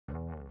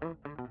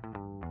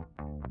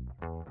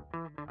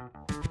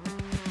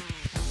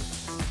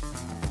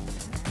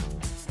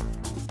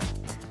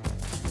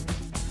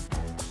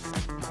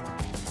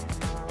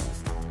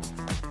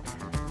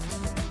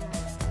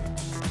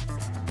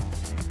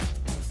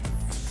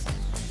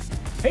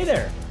Hey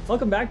there!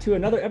 Welcome back to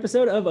another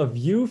episode of A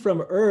View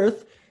from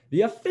Earth,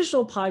 the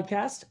official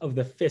podcast of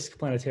the Fiske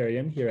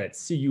Planetarium here at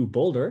CU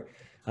Boulder.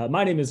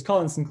 My name is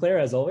Colin Sinclair,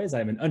 as always.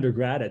 I'm an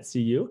undergrad at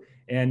CU,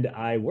 and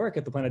I work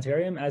at the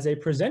planetarium as a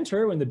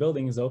presenter when the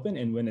building is open,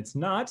 and when it's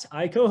not,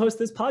 I co-host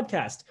this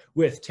podcast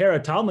with Tara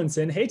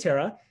Tomlinson. Hey,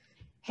 Tara.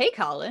 Hey,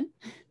 Colin.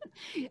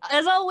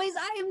 As always,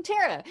 I am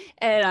Tara,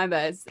 and I'm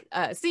a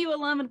CU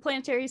alum and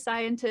planetary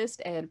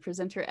scientist and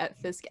presenter at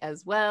Fiske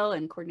as well,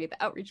 and coordinate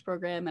the outreach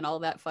program and all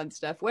that fun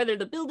stuff, whether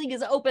the building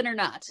is open or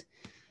not.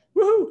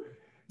 Woohoo!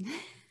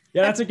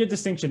 Yeah, that's a good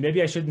distinction.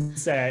 Maybe I shouldn't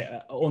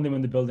say only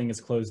when the building is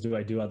closed do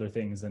I do other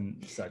things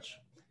and such.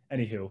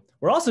 Anywho,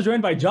 we're also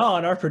joined by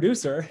John, our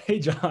producer. Hey,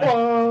 John.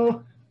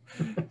 Hello.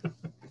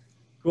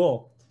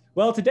 Cool.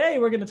 Well, today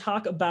we're going to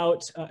talk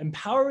about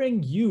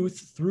empowering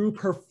youth through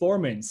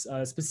performance,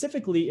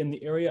 specifically in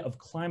the area of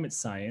climate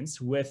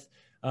science with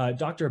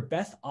Dr.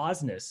 Beth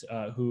Osnes,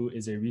 who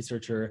is a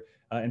researcher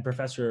and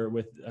professor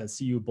with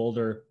CU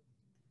Boulder,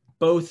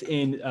 both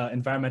in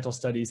environmental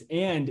studies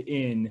and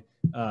in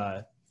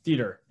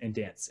theater and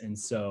dance. And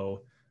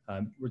so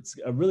it's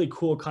a really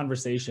cool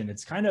conversation.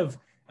 It's kind of,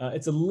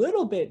 it's a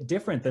little bit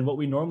different than what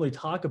we normally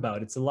talk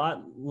about. It's a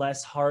lot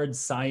less hard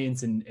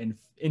science and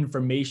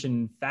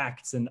information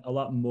facts, and a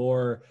lot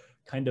more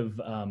kind of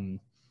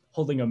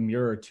holding a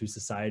mirror to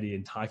society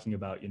and talking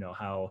about, you know,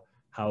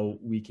 how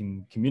we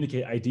can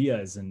communicate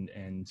ideas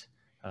and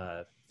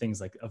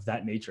things like of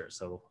that nature.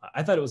 So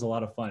I thought it was a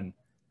lot of fun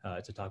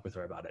to talk with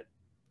her about it.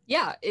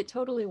 Yeah, it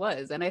totally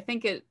was. And I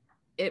think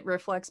it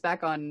reflects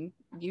back on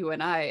you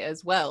and I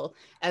as well,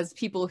 as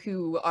people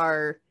who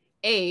are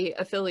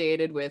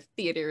affiliated with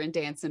theater and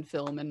dance and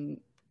film and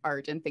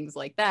art and things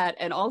like that,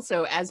 and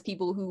also as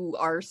people who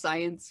are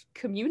science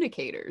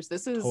communicators.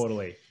 This is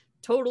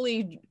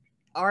totally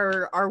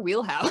our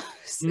wheelhouse.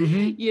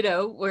 Mm-hmm. You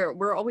know,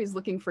 we're always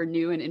looking for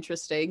new and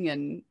interesting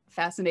and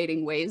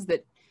fascinating ways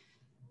that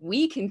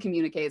we can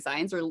communicate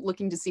science, or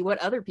looking to see what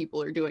other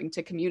people are doing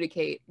to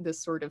communicate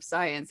this sort of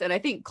science. And I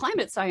think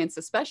climate science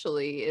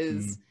especially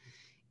is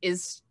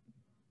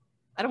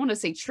I don't want to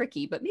say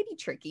tricky, but maybe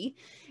tricky.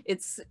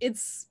 It's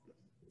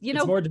you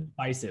know, it's more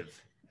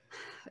divisive.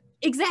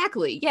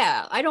 Exactly.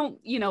 Yeah. I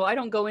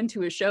don't go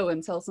into a show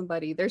and tell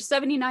somebody there's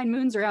 79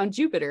 moons around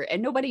Jupiter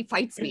and nobody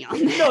fights me on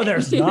that. No,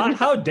 there's not.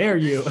 How dare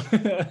you?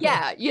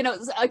 Yeah. You know,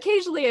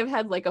 occasionally I've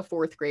had like a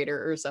fourth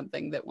grader or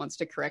something that wants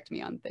to correct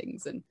me on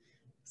things, and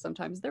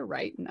sometimes they're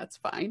right, and that's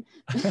fine.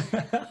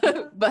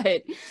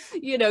 But,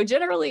 you know,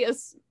 generally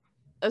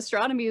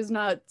astronomy is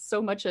not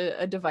so much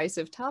a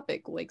divisive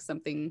topic like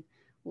something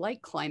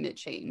like climate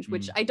change,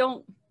 which I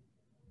don't,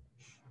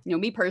 you know,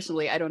 me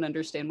personally, I don't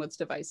understand what's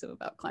divisive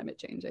about climate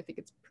change. I think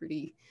it's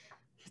pretty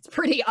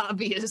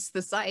obvious.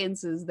 The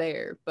science is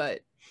there, but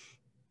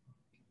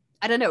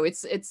I don't know.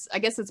 I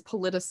guess it's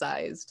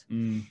politicized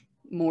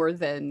more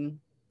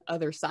than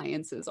other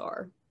sciences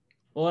are.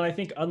 Well, and I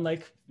think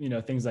unlike, you know,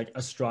 things like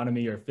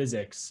astronomy or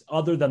physics,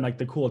 other than like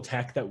the cool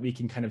tech that we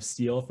can kind of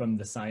steal from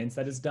the science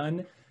that is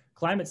done,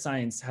 climate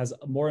science has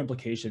more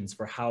implications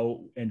for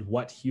how and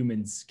what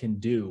humans can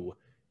do.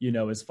 You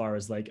know, as far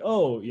as like,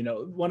 oh, you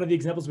know, one of the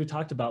examples we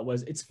talked about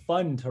was it's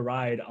fun to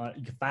ride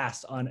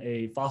fast on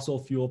a fossil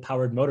fuel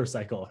powered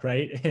motorcycle,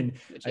 right? And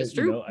which is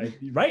true.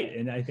 Right.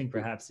 And I think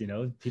perhaps, you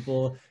know,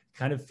 people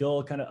kind of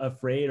feel kind of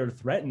afraid or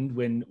threatened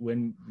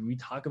when we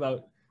talk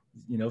about,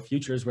 you know,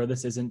 futures where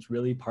this isn't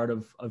really part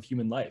of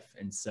human life.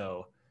 And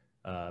so,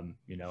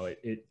 you know,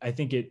 I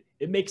think it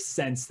makes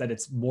sense that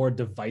it's more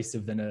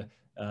divisive than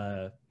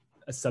a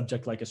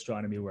subject like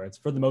astronomy, where it's,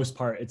 for the most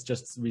part, it's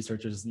just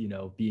researchers, you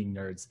know, being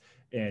nerds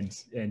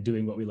and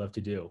doing what we love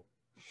to do,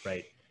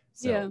 right?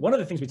 So yeah. One of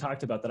the things we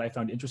talked about that I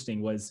found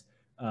interesting was,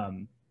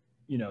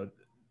 you know,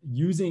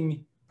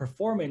 using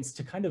performance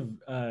to kind of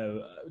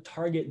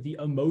target the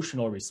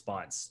emotional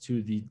response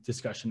to the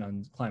discussion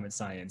on climate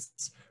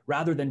science,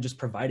 rather than just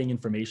providing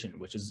information,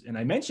 which is, and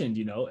I mentioned,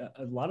 you know,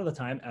 a lot of the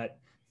time at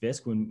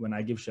Fiske, when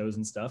I give shows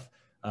and stuff,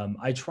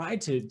 I try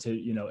to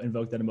you know,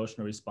 invoke that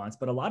emotional response,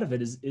 but a lot of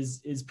it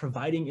is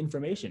providing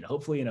information,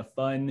 hopefully in a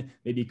fun,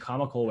 maybe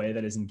comical way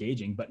that is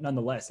engaging, but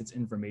nonetheless, it's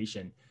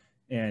information.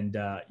 And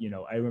you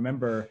know, I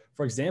remember,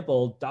 for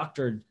example,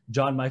 Dr.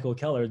 John Michael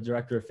Keller,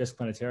 director of Fiske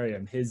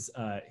Planetarium, his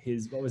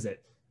what was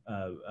it?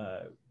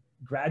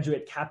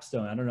 Graduate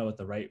capstone, I don't know what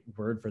the right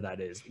word for that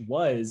is,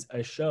 was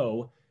a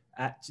show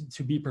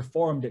to be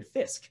performed at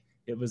Fiske.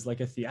 It was like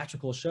a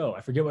theatrical show.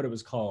 I forget what it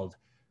was called.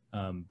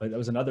 But that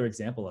was another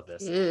example of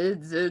this.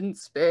 Kids in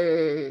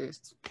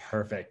space.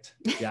 Perfect.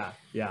 Yeah.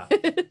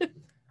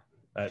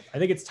 But I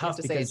think it's tough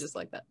to because say it just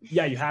like that.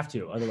 Yeah, you have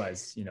to.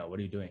 Otherwise, you know, what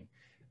are you doing?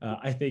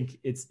 I think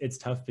it's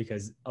tough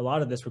because a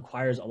lot of this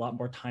requires a lot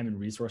more time and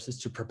resources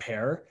to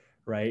prepare,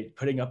 right?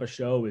 Putting up a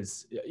show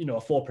is, you know,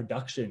 a full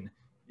production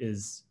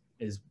is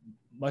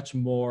much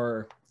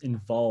more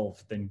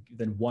involved than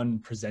one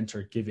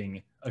presenter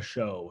giving a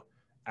show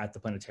at the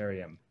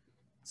planetarium.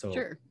 So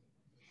sure.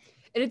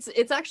 And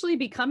it's actually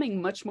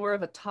becoming much more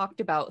of a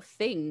talked about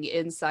thing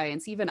in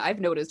science. Even I've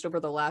noticed over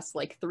the last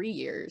like 3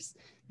 years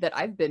that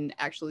I've been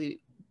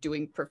actually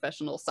doing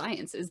professional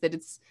science, is that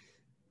it's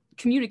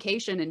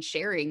communication and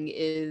sharing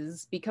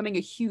is becoming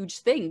a huge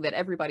thing that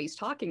everybody's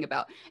talking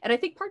about. And I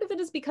think part of it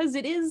is because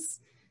it is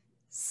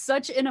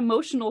such an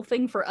emotional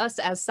thing for us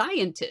as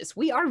scientists.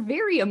 We are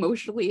very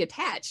emotionally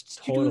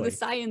attached to the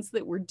science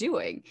that we're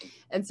doing.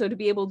 And so to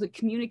be able to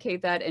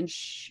communicate that and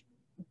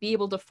be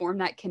able to form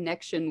that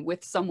connection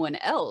with someone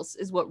else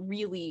is what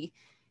really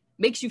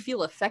makes you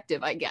feel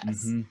effective, I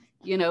guess.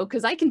 You know,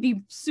 because I can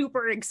be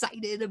super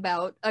excited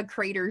about a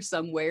crater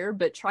somewhere,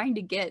 but trying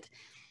to get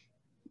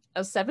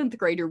a 7th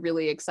grader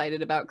really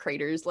excited about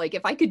craters, like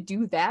if I could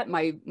do that,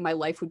 my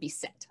life would be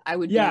set. I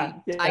would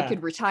I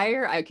could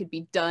retire, I could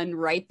be done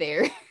right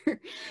there.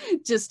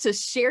 Just to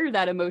share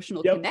that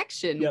emotional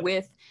connection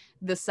with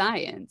the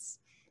science.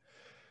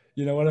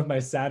 You know, one of my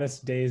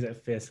saddest days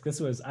at Fiske, this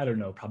was, I don't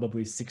know,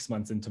 probably 6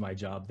 months into my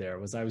job there,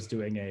 was I was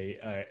doing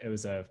I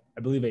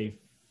believe a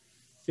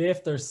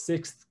 5th or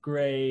 6th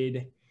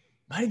grade,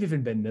 might have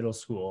even been middle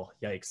school,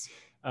 yikes,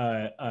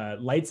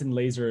 lights and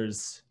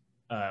lasers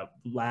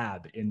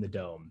lab in the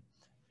dome.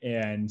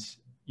 And,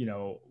 you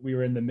know, we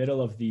were in the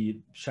middle of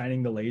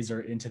shining the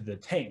laser into the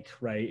tank,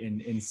 right?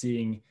 And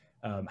seeing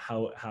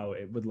how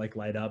it would like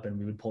light up, and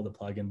we would pull the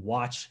plug and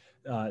watch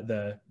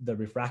the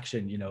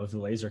refraction, you know, of the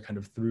laser kind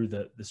of through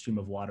the stream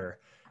of water.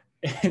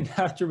 And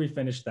after we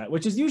finished that,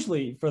 which is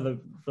usually for the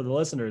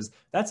listeners,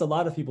 that's a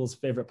lot of people's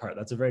favorite part.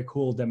 That's a very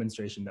cool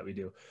demonstration that we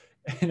do.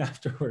 And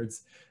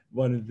afterwards,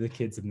 one of the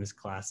kids in this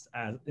class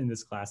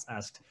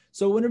asked,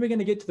 "So when are we going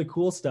to get to the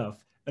cool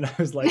stuff?" And I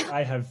was like,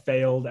 I have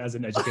failed as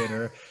an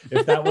educator.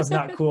 If that was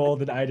not cool,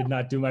 then I did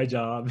not do my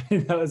job.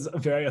 And that was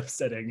very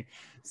upsetting.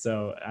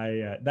 So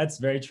that's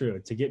very true.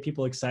 To get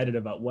people excited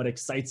about what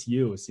excites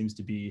you seems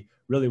to be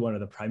really one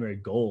of the primary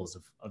goals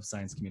of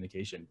science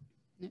communication.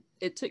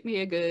 It took me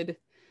a good,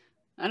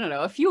 I don't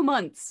know, a few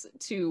months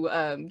to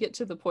get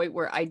to the point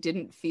where I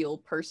didn't feel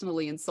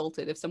personally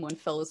insulted if someone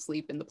fell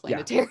asleep in the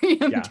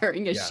planetarium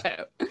during a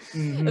show.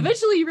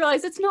 Eventually you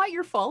realize it's not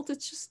your fault.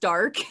 It's just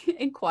dark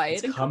and quiet,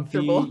 it's and comfy,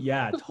 comfortable.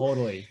 Yeah,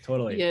 totally.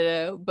 You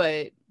know,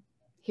 but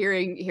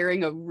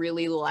hearing a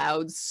really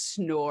loud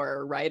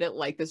snore right at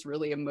like this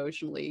really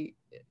emotionally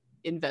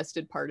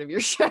invested part of your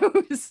show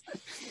is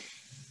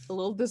a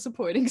little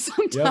disappointing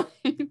sometimes.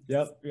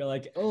 Yep. You're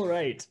like, oh,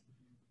 right.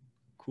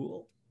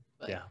 Cool.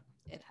 But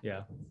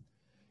yeah.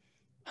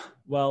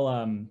 Well,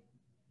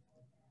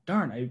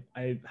 darn,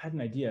 I had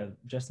an idea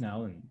just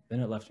now and then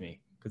it left me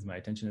because my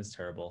attention is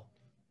terrible.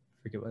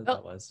 Forget what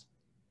that was.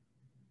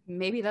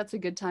 Maybe that's a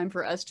good time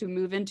for us to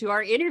move into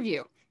our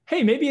interview.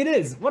 Hey, maybe it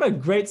is. What a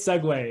great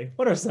segue.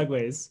 What are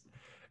segues?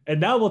 And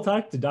now we'll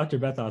talk to Dr.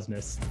 Beth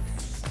Osnes.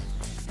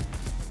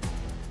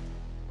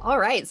 All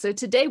right, so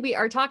today we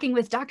are talking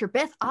with Dr.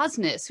 Beth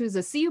Osnes, who's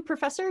a CU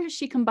professor.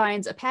 She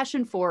combines a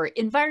passion for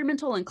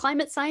environmental and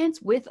climate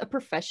science with a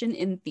profession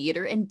in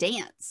theater and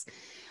dance.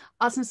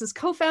 Osnes is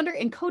co-founder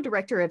and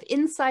co-director of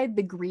Inside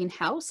the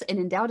Greenhouse, an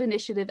endowed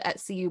initiative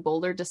at CU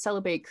Boulder to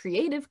celebrate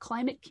creative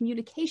climate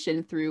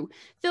communication through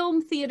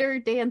film, theater,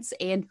 dance,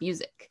 and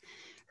music.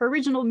 Her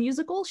original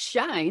musical,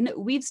 Shine,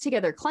 weaves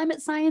together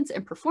climate science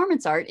and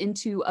performance art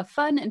into a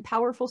fun and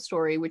powerful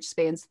story which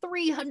spans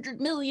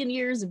 300 million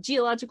years of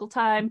geological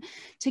time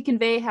to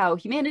convey how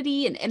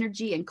humanity and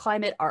energy and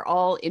climate are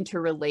all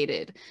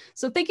interrelated.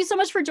 So thank you so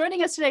much for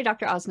joining us today,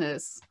 Dr.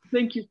 Osnes.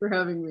 Thank you for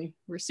having me.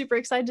 We're super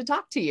excited to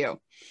talk to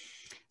you.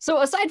 So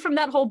aside from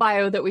that whole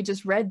bio that we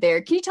just read there,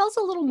 can you tell us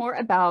a little more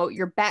about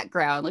your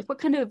background? Like what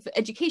kind of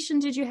education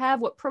did you have?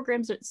 What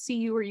programs at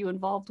CU were you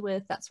involved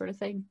with? That sort of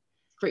thing.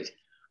 Great.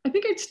 I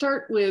think I'd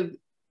start with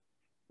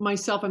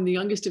myself. I'm the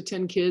youngest of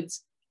 10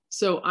 kids.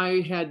 So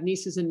I had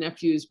nieces and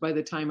nephews by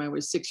the time I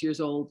was 6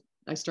 years old.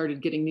 I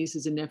started getting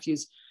nieces and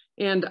nephews.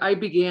 And I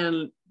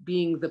began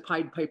being the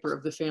Pied Piper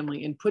of the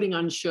family and putting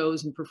on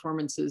shows and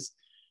performances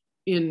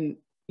in,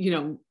 you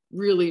know,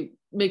 really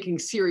making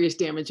serious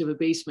damage of a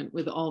basement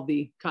with all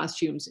the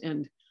costumes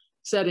and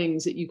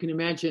settings that you can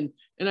imagine.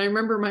 And I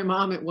remember my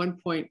mom at one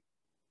point,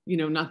 you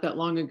know, not that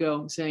long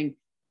ago saying,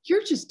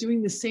 "You're just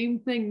doing the same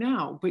thing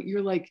now, but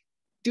you're like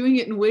doing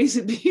it in ways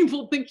that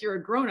people think you're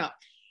a grown-up."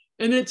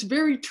 And it's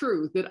very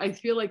true that I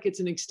feel like it's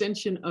an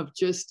extension of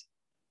just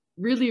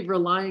really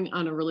relying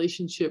on a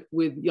relationship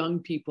with young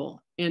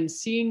people and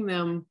seeing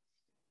them.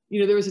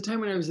 You know, there was a time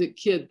when I was a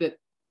kid that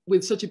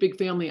with such a big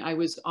family, I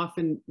was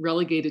often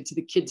relegated to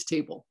the kids'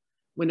 table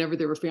whenever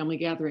there were family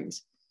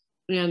gatherings.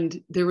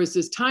 And there was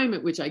this time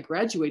at which I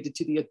graduated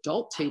to the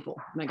adult table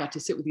and I got to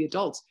sit with the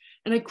adults.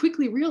 And I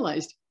quickly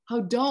realized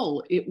how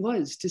dull it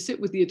was to sit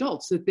with the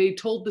adults, that they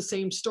told the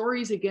same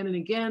stories again and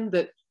again,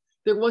 that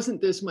there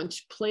wasn't this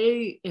much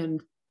play.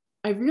 And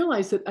I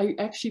realized that I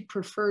actually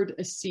preferred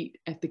a seat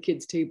at the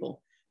kids'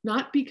 table,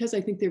 not because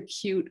I think they're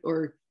cute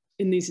or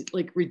in these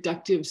like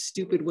reductive,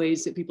 stupid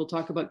ways that people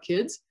talk about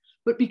kids,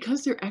 but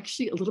because they're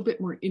actually a little bit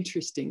more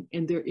interesting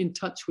and they're in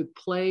touch with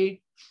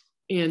play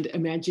and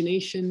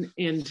imagination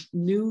and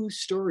new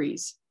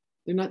stories.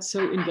 They're not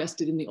so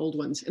invested in the old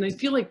ones. And I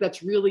feel like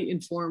that's really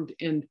informed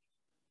and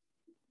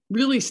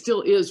really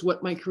still is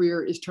what my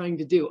career is trying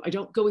to do. I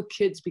don't go with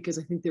kids because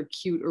I think they're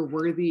cute or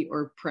worthy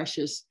or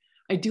precious.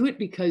 I do it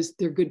because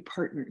they're good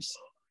partners.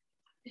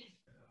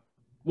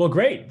 Well,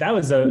 great. That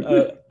was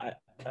a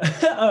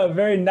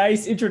very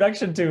nice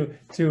introduction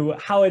to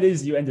how it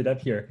is you ended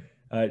up here,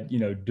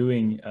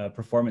 doing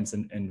performance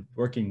and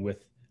working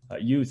with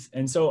youth.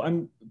 And so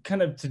I'm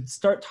kind of to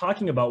start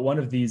talking about one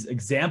of these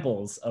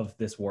examples of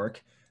this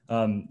work.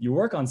 You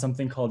work on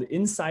something called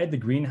Inside the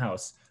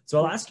Greenhouse. So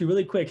I'll ask you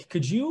really quick,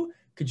 could you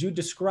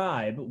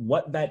describe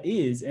what that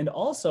is? And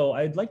also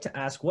I'd like to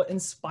ask what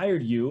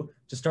inspired you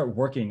to start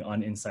working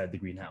on Inside the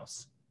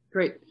Greenhouse?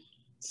 Great.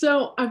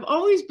 So I've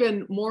always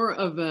been more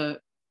of an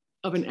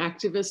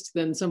activist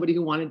than somebody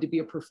who wanted to be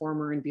a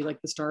performer and be like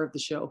the star of the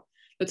show.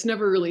 That's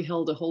never really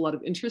held a whole lot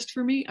of interest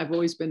for me. I've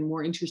always been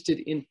more interested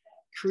in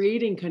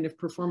creating kind of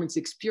performance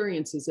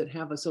experiences that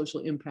have a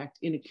social impact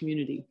in a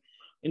community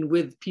and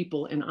with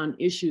people and on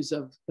issues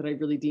that I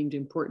really deemed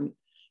important.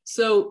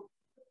 So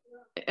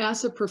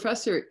as a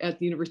professor at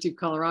the University of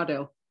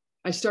Colorado,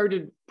 I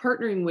started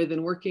partnering with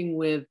and working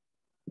with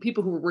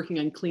people who were working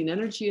on clean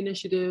energy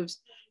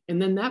initiatives.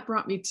 And then that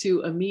brought me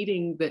to a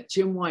meeting that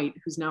Jim White,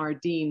 who's now our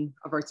Dean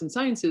of Arts and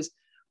Sciences,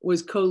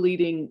 was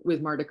co-leading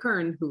with Marta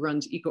Kern, who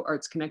runs Eco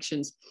Arts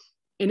Connections.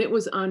 And it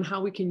was on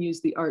how we can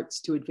use the arts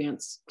to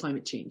advance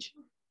climate change.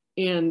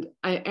 And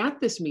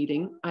at this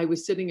meeting, I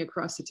was sitting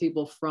across the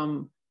table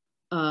from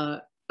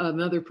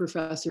another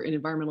professor in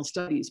environmental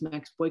studies,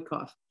 Max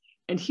Boykoff.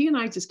 And he and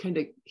I just kind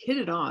of hit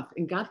it off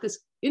and got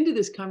into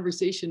this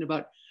conversation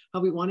about how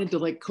we wanted to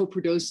like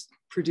co-produce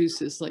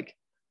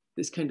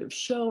this kind of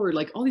show, or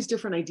like all these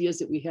different ideas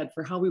that we had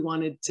for how we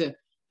wanted to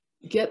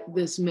get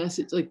this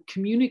message, like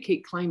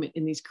communicate climate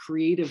in these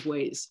creative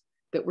ways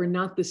that were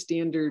not the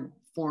standard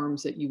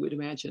forms that you would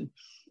imagine.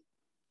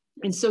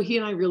 And so he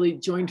and I really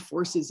joined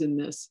forces in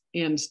this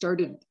and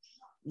started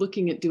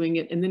looking at doing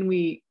it. And then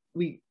we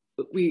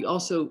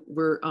also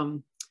were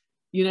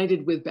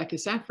united with Becca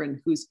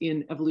Safran, who's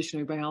in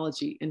evolutionary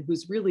biology and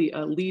who's really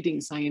a leading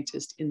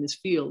scientist in this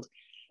field.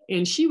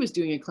 And she was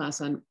doing a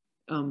class on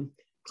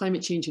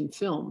climate change in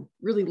film,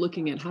 really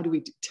looking at how do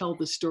we tell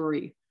the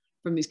story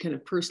from these kind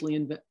of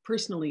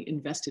personally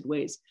invested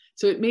ways.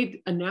 So it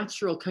made a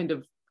natural kind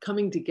of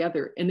coming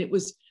together. And it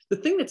was, the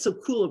thing that's so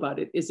cool about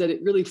it is that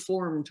it really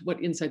formed what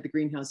Inside the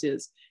Greenhouse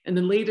is. And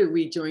then later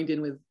we joined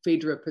in with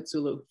Phaedra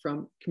Petzulu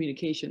from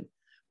communication.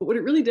 But what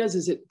it really does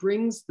is it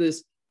brings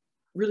this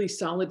really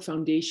solid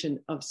foundation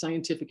of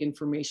scientific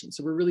information.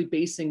 So we're really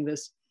basing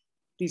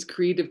these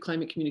creative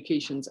climate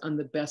communications on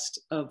the best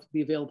of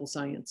the available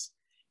science.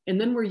 And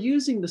then we're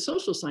using the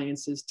social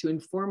sciences to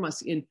inform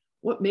us in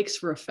what makes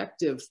for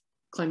effective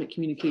climate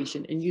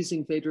communication, and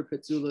using Phaedra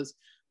Petzula's,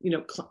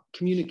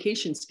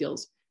 communication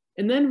skills.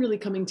 And then really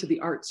coming to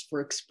the arts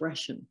for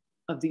expression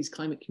of these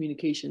climate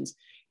communications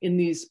in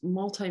these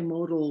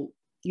multimodal,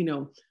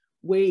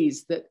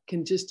 ways that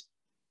can just,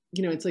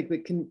 it's like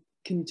that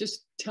can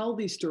just tell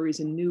these stories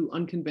in new,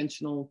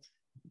 unconventional,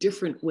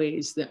 different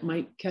ways that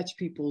might catch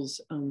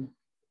people's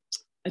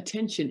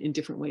attention in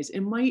different ways,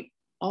 and might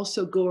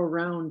also go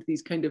around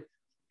these kind of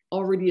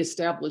already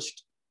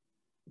established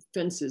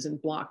fences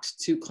and blocks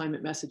to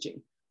climate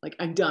messaging. Like,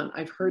 I'm done,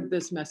 I've heard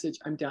this message,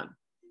 I'm done.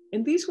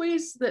 And these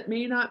ways that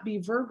may not be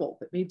verbal,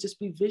 that may just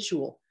be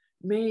visual,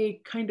 may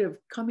kind of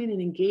come in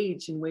and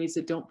engage in ways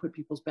that don't put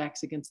people's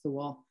backs against the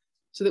wall,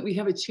 so that we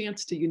have a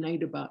chance to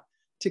unite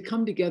to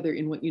come together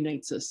in what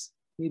unites us,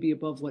 maybe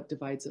above what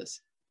divides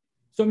us.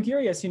 So I'm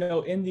curious,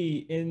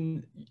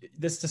 in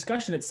this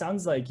discussion, it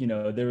sounds like,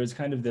 there was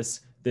kind of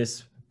this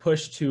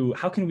push to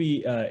how can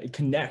we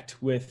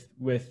connect with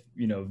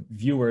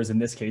viewers in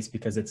this case,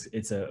 because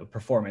it's a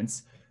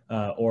performance,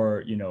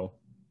 or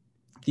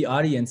the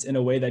audience in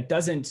a way that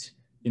doesn't,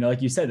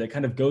 like you said, that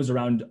kind of goes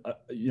around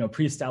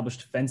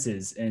pre-established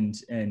fences,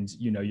 and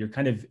you're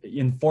kind of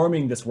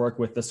informing this work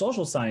with the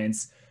social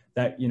science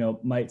that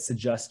might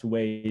suggest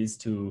ways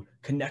to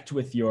connect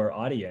with your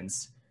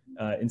audience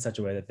in such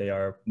a way that they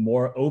are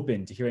more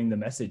open to hearing the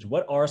message.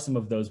 What are some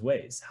of those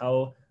ways?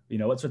 How,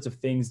 what sorts of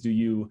things do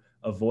you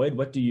avoid?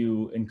 What do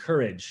you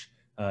encourage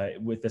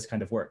with this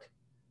kind of work?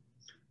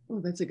 Oh,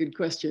 that's a good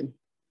question.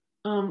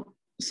 Some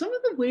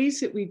of the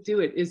ways that we do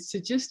it is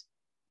to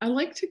I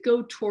like to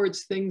go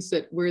towards things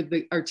where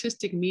the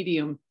artistic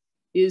medium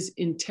is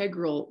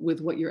integral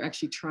with what you're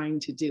actually trying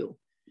to do.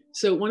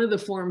 So one of the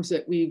forms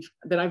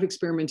that I've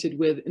experimented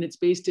with, and it's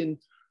based in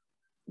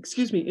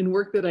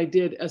work that I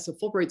did as a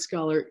Fulbright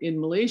scholar in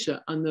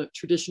Malaysia on the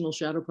traditional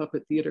shadow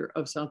puppet theater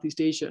of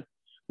Southeast Asia,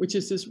 which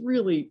is this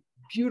really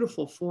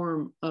beautiful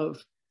form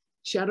of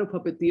shadow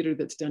puppet theater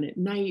that's done at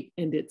night,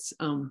 and it's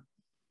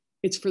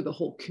for the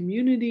whole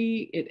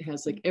community. It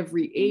has like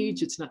every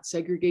age. It's not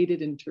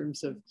segregated in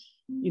terms of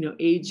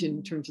age,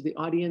 in terms of the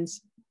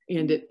audience,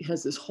 and it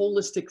has this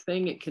holistic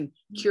thing. It can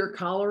cure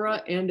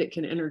cholera and it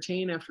can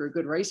entertain after a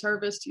good rice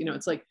harvest.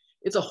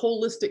 It's a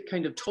holistic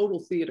kind of total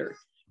theater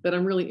that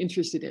I'm really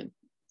interested in.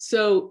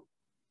 So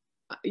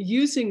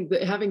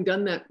having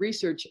done that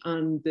research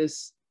on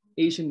this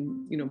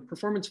Asian,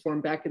 performance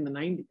form back in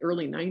the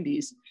early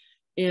 90s,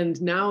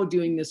 And now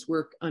doing this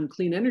work on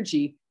clean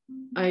energy,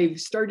 I've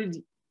started,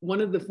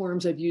 one of the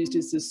forms I've used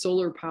is this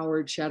solar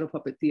powered shadow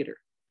puppet theater,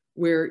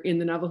 where in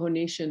the Navajo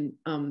Nation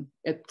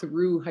at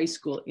Theroux High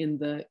School in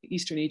the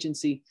Eastern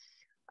Agency,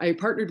 I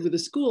partnered with a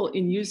school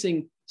in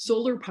using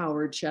solar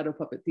powered shadow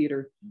puppet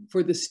theater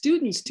for the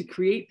students to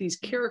create these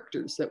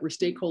characters that were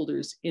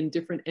stakeholders in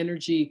different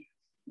energy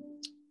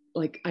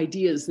like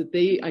ideas that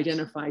they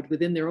identified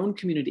within their own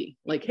community.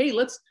 Like, hey,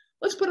 let's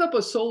put up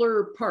a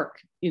solar park,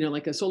 you know,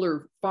 like a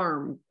solar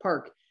farm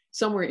park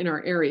somewhere in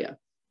our area.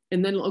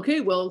 And then, okay,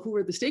 well, who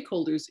are the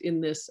stakeholders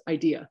in this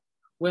idea?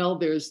 Well,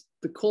 there's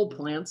the coal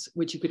plants,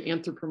 which you could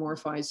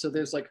anthropomorphize. So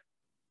there's like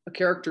a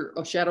character,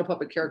 a shadow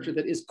puppet character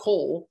that is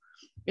coal.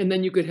 And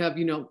then you could have,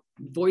 you know,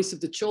 voice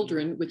of the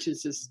children, which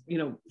is this, you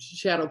know,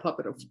 shadow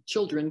puppet of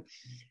children.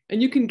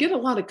 And you can get a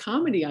lot of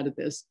comedy out of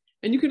this.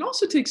 And you can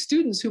also take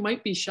students who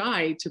might be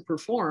shy to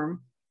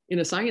perform in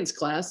a science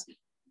class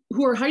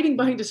who are hiding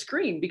behind a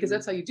screen, because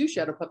that's how you do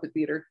shadow puppet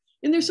theater.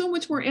 And they're so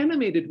much more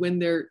animated when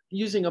they're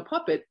using a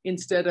puppet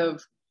instead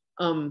of,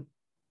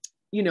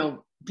 you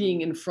know,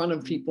 being in front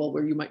of people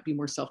where you might be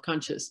more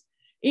self-conscious.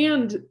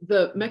 And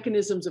the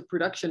mechanisms of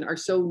production are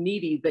so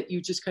needy that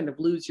you just kind of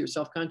lose your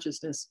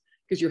self-consciousness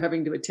because you're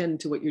having to attend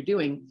to what you're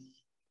doing.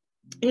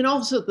 And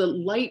also the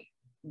light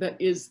that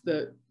is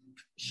the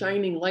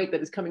shining light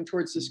that is coming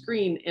towards the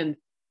screen and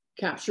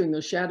capturing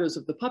those shadows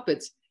of the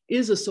puppets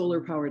is a solar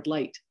powered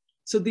light.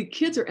 So the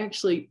kids are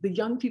actually, the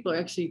young people are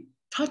actually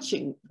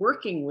touching,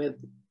 working with,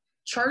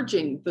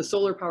 charging the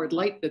solar powered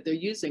light that they're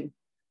using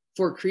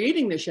for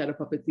creating their shadow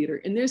puppet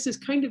theater. And there's this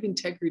kind of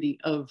integrity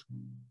of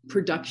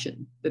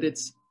production, that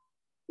it's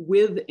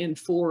with and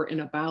for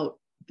and about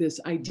this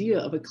idea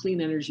of a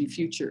clean energy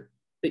future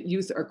that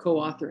youth are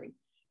co-authoring.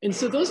 And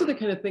so those are the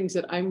kind of things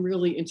that I'm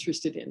really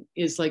interested in,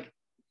 is like,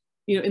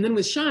 you know, and then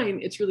with Shine,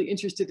 it's really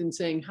interested in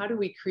saying, how do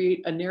we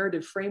create a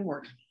narrative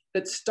framework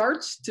that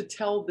starts to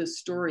tell this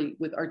story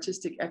with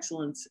artistic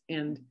excellence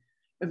and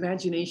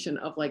imagination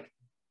of like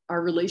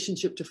our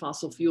relationship to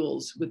fossil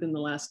fuels within the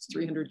last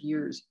 300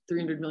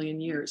 million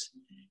years,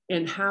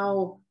 and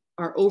how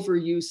our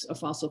overuse of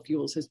fossil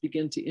fuels has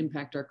begun to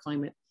impact our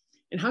climate.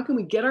 And how can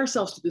we get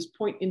ourselves to this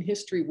point in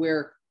history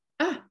where,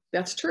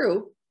 that's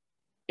true.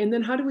 And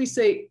then how do we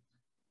say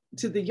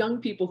to the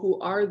young people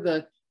who are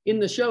in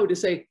the show to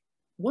say,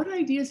 what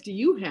ideas do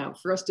you have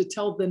for us to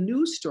tell the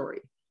new story,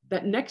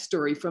 that next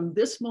story from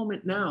this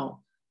moment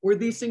now, where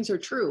these things are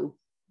true,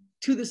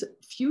 to this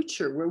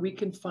future where we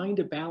can find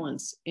a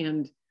balance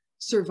and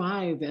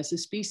survive as a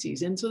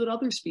species, and so that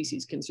other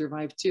species can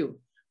survive too?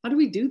 How do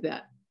we do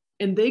that?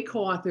 And they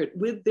co-author it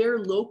with their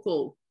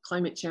local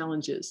climate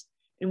challenges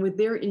and with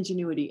their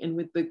ingenuity and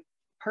with the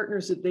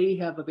partners that they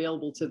have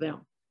available to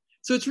them.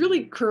 So it's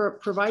really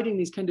providing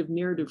these kind of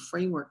narrative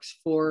frameworks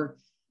for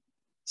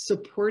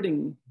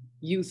supporting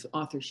youth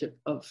authorship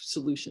of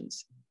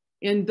solutions,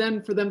 and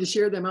then for them to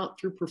share them out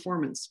through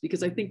performance,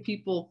 because I think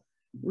people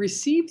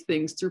receive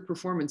things through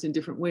performance in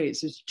different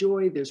ways. There's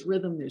joy, there's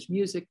rhythm, there's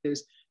music,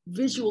 there's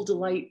visual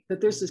delight,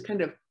 that there's this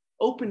kind of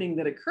opening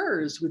that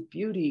occurs with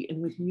beauty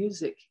and with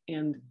music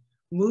and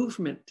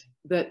movement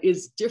that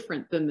is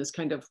different than this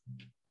kind of,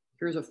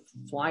 here's a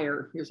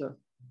flyer, here's a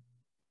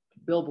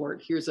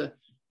billboard, here's a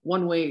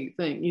one-way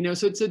thing, you know,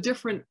 so it's a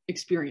different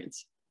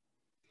experience.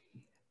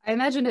 I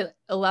imagine it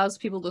allows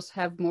people to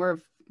have more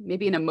of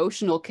maybe an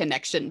emotional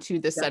connection to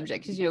the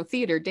subject, because, you know,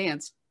 theater,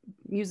 dance,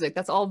 music,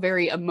 that's all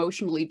very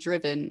emotionally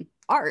driven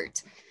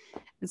art.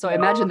 And so I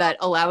imagine that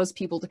allows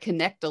people to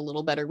connect a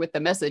little better with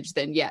the message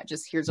than,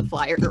 just here's a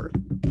flyer, or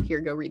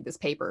here, go read this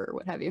paper, or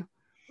what have you.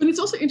 And it's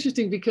also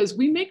interesting because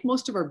we make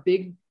most of our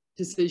big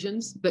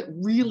decisions that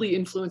really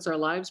influence our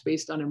lives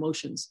based on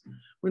emotions.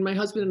 When my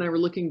husband and I were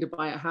looking to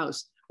buy a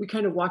house, we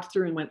kind of walked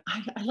through and went,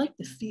 I like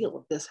the feel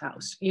of this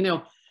house. You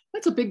know,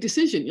 that's a big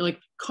decision. You're like,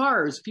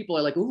 cars, people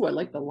are like, ooh, I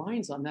like the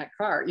lines on that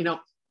car. You know,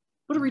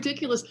 what a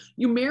ridiculous,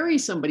 you marry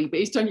somebody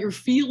based on your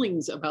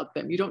feelings about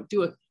them. You don't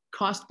do a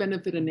cost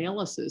benefit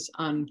analysis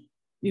on,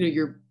 you know,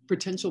 your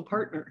potential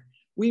partner.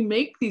 We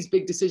make these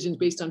big decisions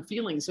based on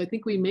feelings. So I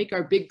think we make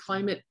our big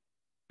climate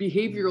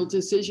behavioral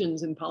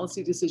decisions and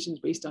policy decisions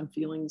based on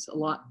feelings a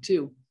lot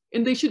too.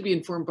 And they should be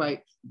informed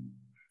by,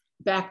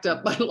 backed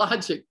up by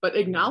logic, but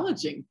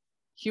acknowledging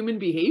human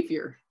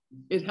behavior.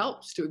 It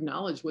helps to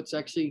acknowledge what's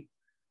actually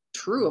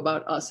true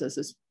about us as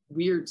this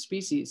weird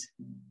species.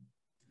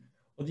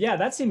 Well, yeah,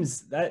 that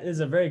is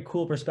a very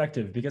cool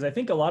perspective, because I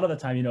think a lot of the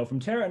time, you know, from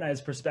Tara and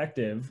I's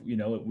perspective, you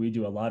know, we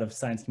do a lot of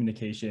science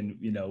communication,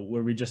 you know,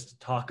 where we just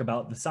talk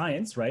about the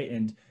science, right?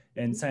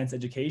 And science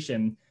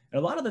education. And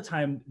a lot of the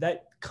time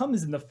that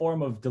comes in the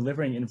form of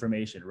delivering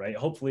information, right?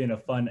 Hopefully in a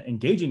fun,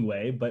 engaging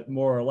way, but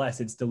more or less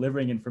it's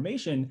delivering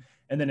information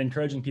and then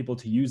encouraging people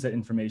to use that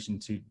information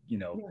to, you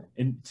know,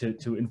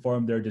 to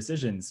inform their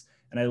decisions.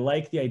 And I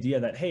like the idea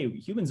that, hey,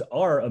 humans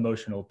are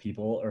emotional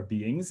people or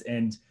beings,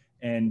 and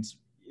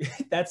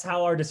that's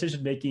how our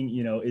decision making,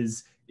 you know,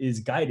 is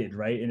guided,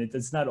 right? And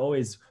it's not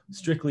always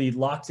strictly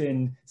locked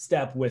in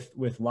step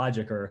with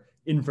logic or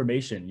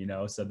information, you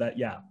know. So that,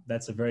 yeah,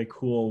 that's a very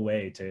cool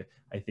way to,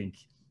 I think,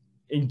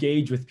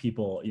 engage with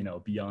people, you know,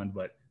 beyond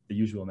what the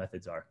usual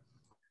methods are.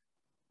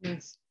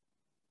 Yes.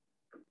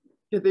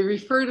 Yeah, they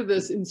refer to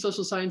this in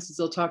social sciences.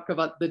 They'll talk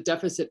about the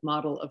deficit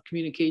model of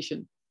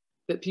communication,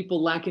 that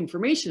people lack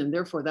information, and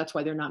therefore that's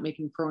why they're not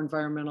making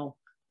pro-environmental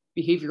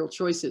behavioral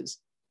choices.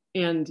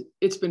 And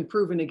it's been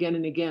proven again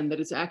and again that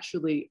it's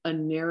actually a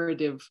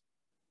narrative.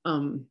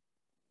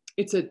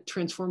 It's a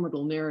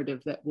transformative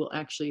narrative that will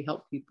actually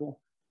help people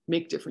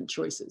make different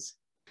choices.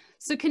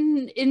 So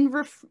in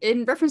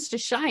reference to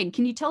Shine,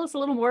 can you tell us a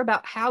little more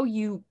about how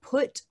you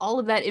put all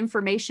of that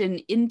information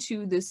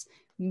into this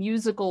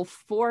musical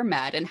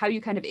format and how you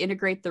kind of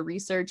integrate the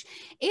research?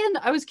 And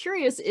I was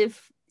curious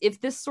if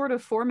this sort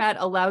of format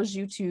allows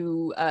you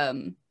to,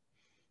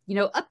 you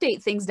know,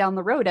 update things down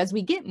the road as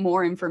we get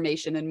more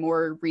information and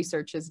more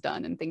research is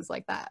done and things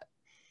like that.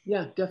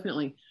 Yeah,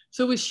 definitely.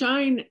 So with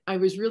Shine, I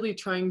was really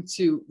trying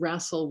to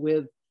wrestle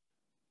with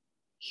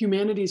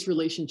humanity's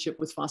relationship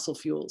with fossil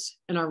fuels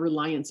and our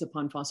reliance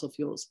upon fossil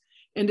fuels.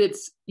 And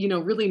it's, you know,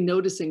 really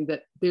noticing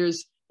that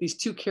there's these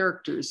two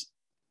characters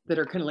that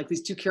are kind of like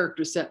these two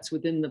character sets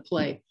within the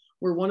play,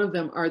 where one of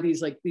them are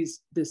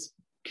this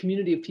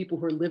community of people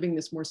who are living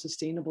this more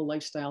sustainable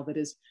lifestyle that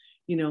is,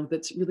 you know,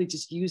 that's really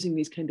just using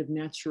these kind of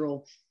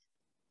natural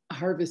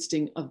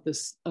harvesting of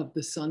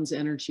the sun's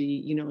energy,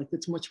 you know, like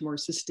it's much more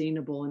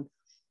sustainable and,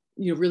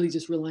 you know, really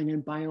just relying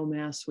on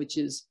biomass, which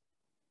is,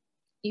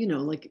 you know,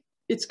 like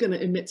it's going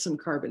to emit some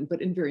carbon,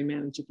 but in very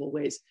manageable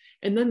ways.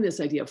 And then this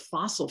idea of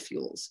fossil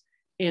fuels,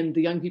 and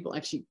the young people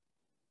actually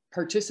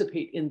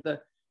participate in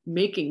the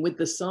making with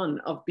the sun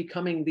of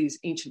becoming these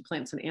ancient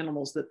plants and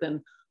animals that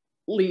then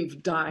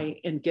die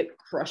and get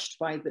crushed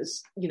by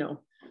this, you know,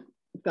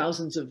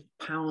 thousands of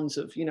pounds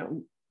of, you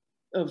know,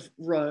 of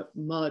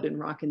mud and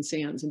rock and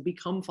sands and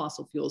become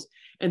fossil fuels.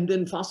 And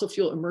then fossil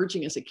fuel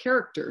emerging as a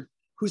character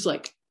who's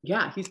like,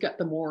 yeah, he's got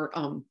the more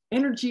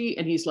energy,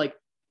 and he's like,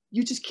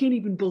 you just can't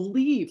even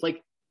believe,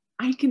 like,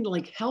 I can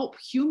like help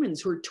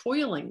humans who are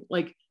toiling,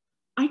 like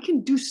I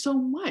can do so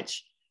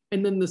much.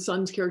 And then the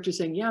sun's character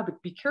saying, yeah,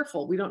 but be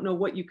careful, we don't know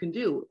what you can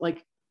do.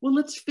 Like, well,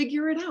 let's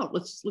figure it out.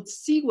 Let's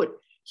see what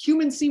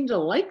humans seem to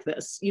like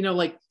this, you know,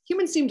 like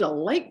humans seem to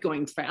like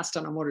going fast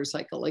on a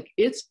motorcycle. Like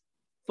it's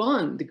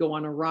fun to go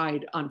on a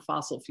ride on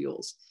fossil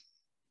fuels.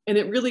 And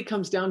it really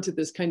comes down to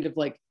this kind of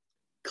like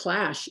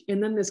clash.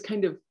 And then this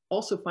kind of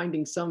also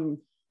finding some,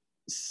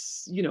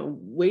 you know,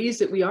 ways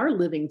that we are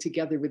living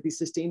together with these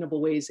sustainable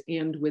ways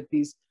and with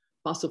these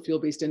fossil fuel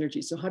based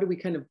energies. So how do we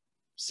kind of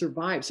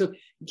survive? So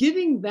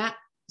giving that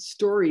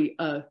story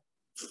a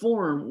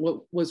form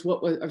what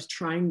I was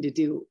trying to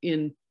do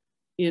in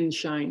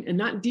Shine, and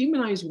not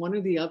demonize one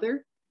or the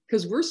other,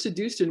 because we're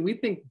seduced and we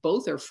think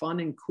both are fun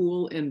and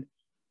cool, and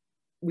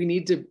we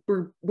need to,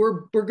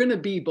 we're going to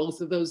be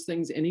both of those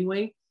things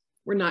anyway.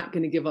 We're not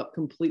going to give up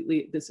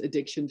completely this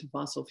addiction to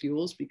fossil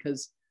fuels,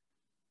 because,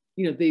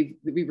 you know,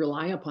 we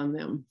rely upon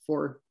them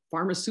for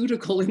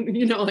pharmaceutical, and,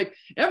 you know, like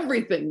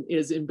everything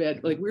is in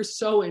bed. Like we're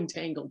so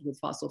entangled with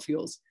fossil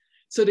fuels.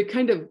 So to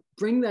kind of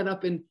bring that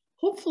up in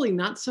hopefully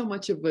not so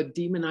much of a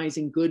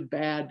demonizing good,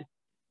 bad,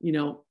 you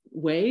know,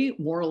 way,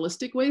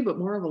 moralistic way, but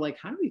more of a like,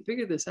 how do we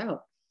figure this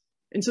out?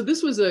 And so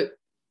this was a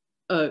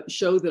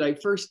show that I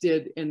first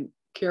did and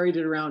carried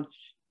it around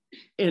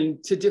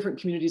and to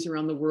different communities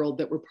around the world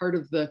that were part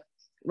of the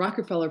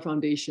Rockefeller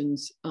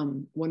Foundation's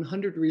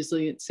 100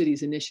 Resilient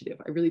Cities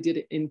initiative. I really did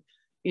it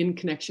in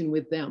connection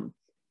with them,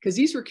 because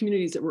these were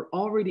communities that were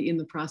already in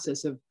the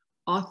process of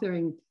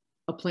authoring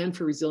a plan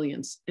for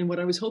resilience. And what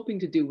I was hoping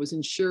to do was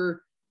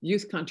ensure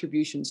youth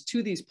contributions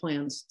to these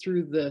plans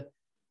through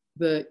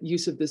the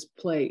use of this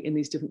play in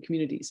these different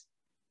communities,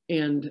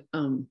 and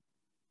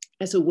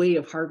as a way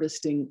of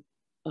harvesting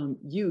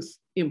youth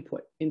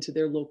input into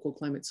their local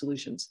climate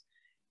solutions.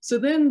 So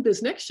then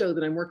this next show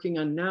that I'm working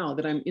on now,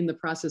 that I'm in the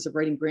process of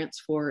writing grants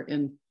for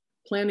and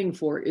planning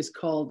for, is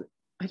called,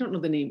 I don't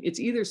know the name, it's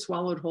either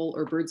Swallowed Whole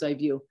or Bird's Eye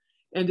View.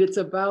 And it's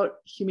about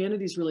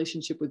humanity's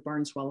relationship with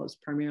barn swallows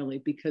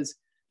primarily, because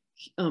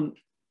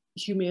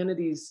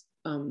humanity's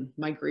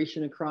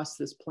migration across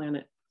this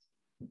planet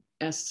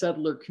as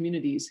settler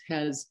communities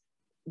has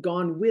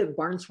gone with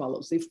barn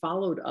swallows. They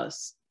followed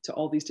us to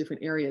all these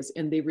different areas,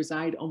 and they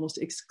reside almost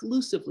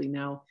exclusively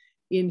now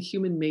in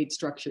human-made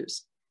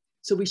structures.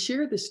 So we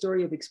share the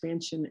story of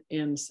expansion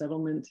and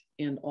settlement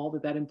and all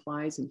that that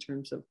implies in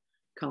terms of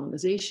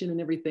colonization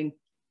and everything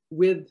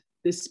with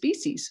this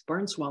species,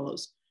 barn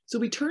swallows. So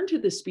we turn to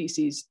this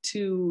species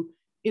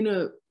in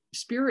a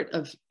spirit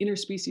of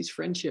interspecies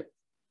friendship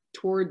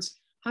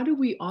towards how do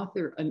we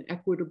author an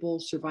equitable,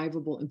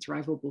 survivable, and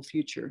thrivable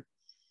future.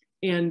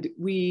 And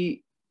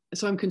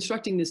so I'm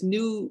constructing this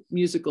new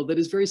musical that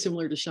is very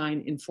similar to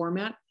Shine in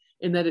format,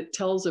 in that it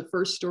tells a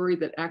first story,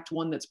 that act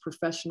one that's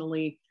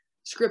professionally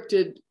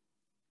scripted,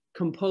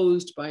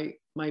 composed by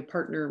my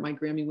partner, my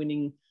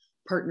Grammy-winning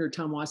partner,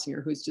 Tom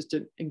Wassinger, who's just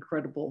an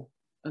incredible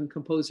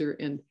composer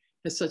and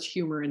has such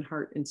humor and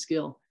heart and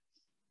skill.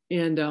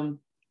 And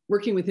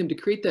working with him to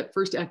create that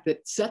first act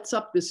that sets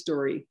up this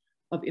story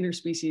of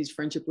interspecies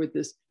friendship with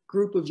this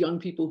group of young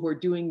people who are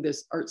doing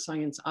this art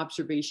science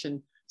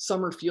observation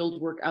summer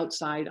field work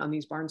outside on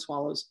these barn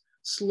swallows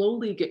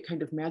slowly get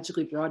kind of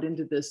magically brought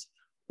into this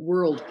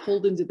world,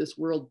 pulled into this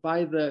world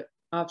by the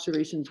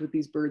observations with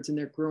these birds and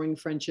their growing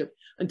friendship,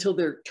 until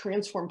they're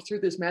transformed through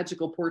this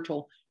magical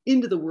portal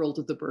into the world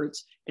of the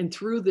birds. And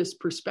through this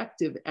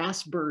perspective,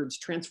 as birds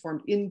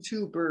transformed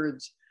into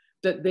birds,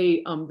 that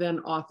they then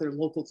author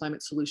local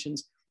climate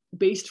solutions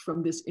based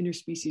from this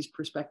interspecies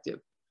perspective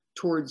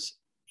towards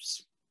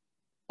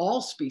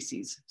all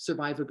species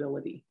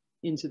survivability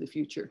into the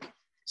future.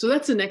 So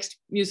that's the next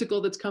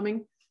musical that's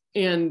coming.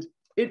 And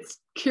it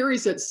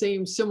carries that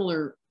same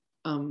similar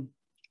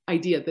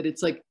idea, that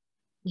it's like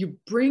you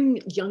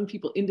bring young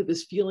people into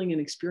this feeling and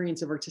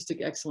experience of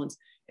artistic excellence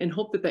and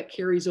hope that that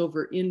carries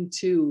over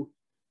into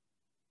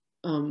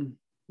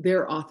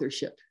their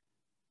authorship.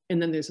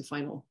 And then there's a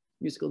final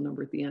musical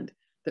number at the end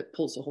that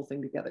pulls the whole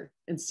thing together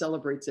and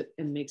celebrates it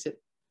and makes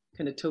it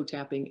kind of toe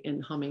tapping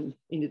and humming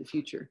into the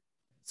future.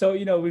 So,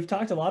 you know, we've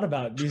talked a lot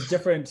about these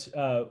different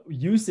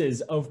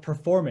uses of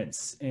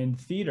performance in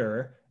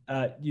theater,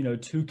 you know,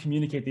 to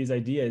communicate these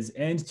ideas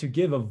and to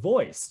give a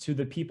voice to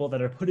the people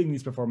that are putting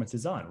these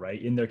performances on,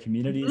 right, in their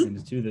communities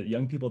and to the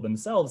young people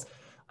themselves.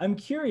 I'm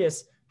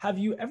curious, have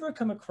you ever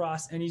come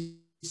across any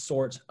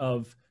sort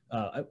of,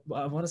 I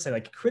want to say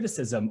like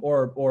criticism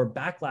or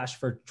backlash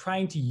for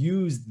trying to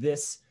use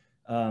this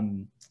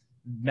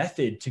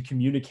method to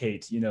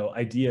communicate, you know,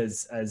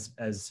 ideas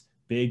as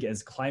big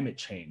as climate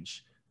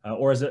change?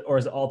 Or is it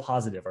all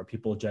positive? Are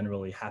people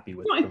generally happy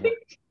with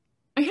it?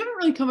 I haven't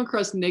really come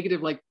across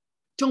negative, like,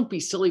 don't be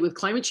silly with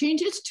climate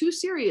change, it's too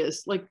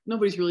serious. Like,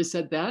 nobody's really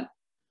said that.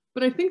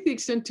 But I think the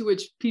extent to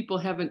which people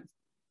haven't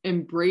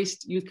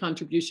embraced youth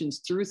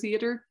contributions through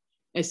theater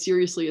as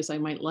seriously as I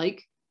might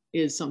like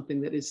is something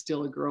that is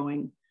still a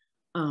growing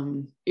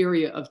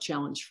area of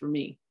challenge for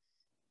me.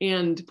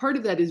 And part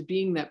of that is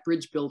being that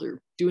bridge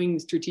builder, doing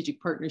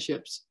strategic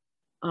partnerships.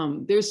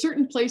 There's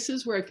certain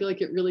places where I feel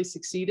like it really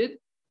succeeded.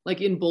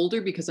 Like in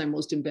Boulder, because I'm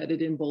most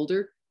embedded in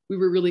Boulder, we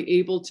were really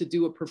able to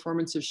do a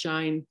performance of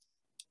Shine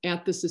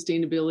at the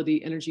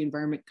Sustainability Energy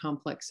Environment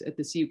Complex at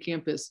the CU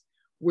campus,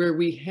 where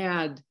we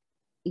had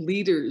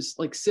leaders,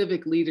 like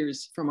civic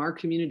leaders from our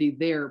community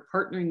there,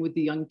 partnering with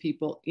the young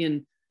people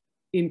in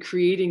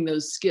creating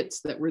those skits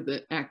that were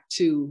the Act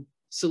 2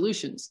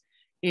 solutions.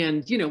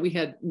 And, you know, we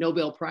had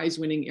Nobel Prize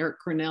winning Eric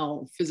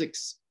Cornell,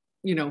 physics,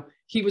 you know,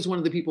 he was one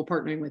of the people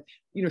partnering with,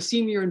 you know,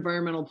 senior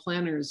environmental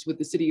planners with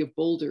the city of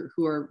Boulder,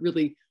 who are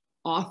really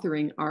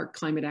authoring our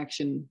climate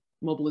action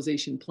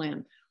mobilization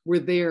plan. We're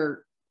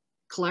there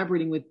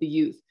collaborating with the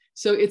youth.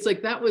 So it's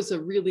like, that was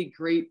a really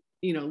great,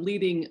 you know,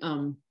 leading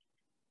kind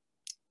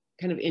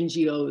of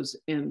NGOs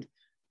and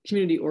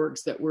community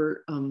orgs that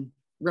were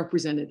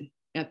represented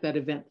at that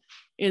event.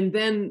 And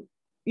then,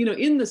 you know,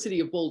 in the city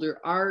of Boulder,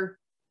 our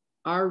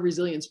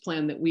resilience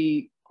plan that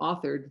we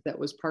authored, that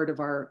was part of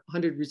our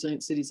 100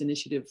 Resilient Cities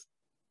Initiative,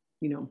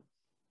 you know,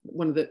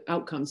 one of the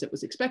outcomes that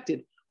was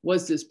expected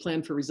was this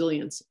plan for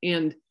resilience.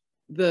 And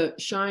the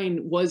Shine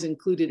was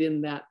included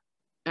in that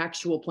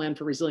actual plan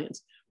for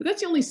resilience. But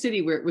that's the only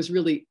city where it was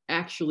really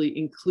actually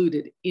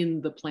included in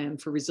the plan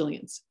for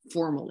resilience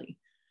formally.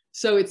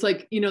 So it's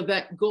like, you know,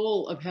 that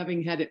goal of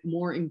having had it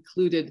more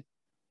included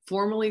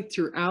formally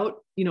throughout,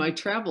 you know, I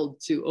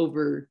traveled to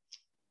over,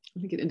 I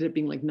think it ended up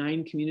being like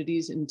 9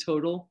 communities in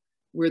total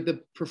where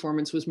the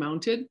performance was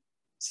mounted.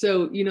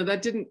 So, you know,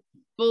 that didn't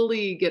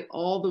fully get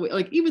all the way,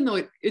 like, even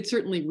though it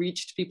certainly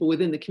reached people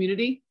within the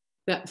community,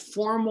 that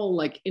formal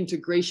like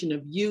integration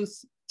of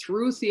youth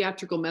through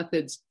theatrical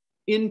methods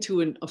into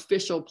an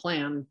official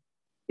plan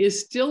is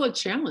still a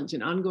challenge,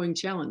 an ongoing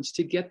challenge,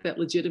 to get that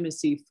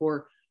legitimacy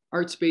for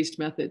arts-based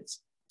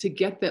methods, to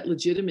get that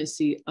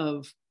legitimacy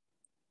of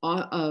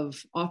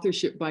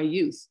authorship by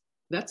youth.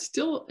 That's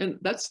still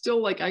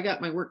like, I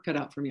got my work cut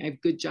out for me. I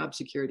have good job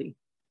security,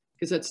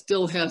 because that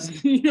still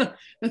has, you know,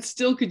 that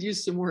still could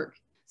use some work.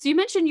 So you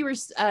mentioned you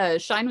were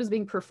Shine was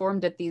being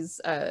performed at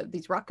these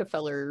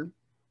Rockefeller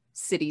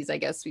cities, I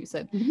guess you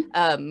said,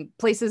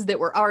 places that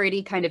were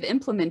already kind of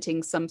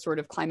implementing some sort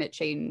of climate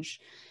change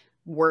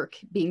work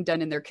being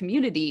done in their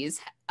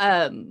communities.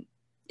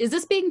 Is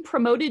this being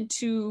promoted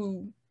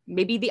to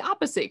maybe the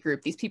opposite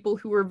group, these people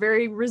who are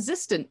very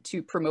resistant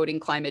to promoting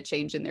climate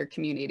change in their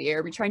community?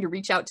 Are we trying to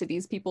reach out to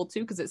these people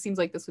too? Because it seems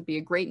like this would be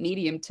a great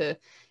medium to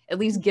at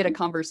least get a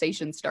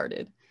conversation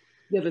started.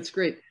 Yeah, that's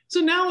great. So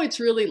now it's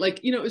really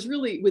like, you know, it was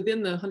really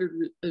within the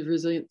 100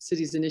 Resilient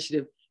Cities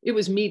Initiative, it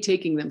was me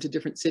taking them to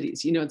different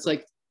cities. You know, it's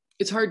like,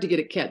 it's hard to get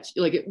a catch.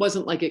 Like, it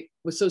wasn't like it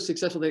was so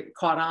successful that it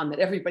caught on that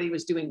everybody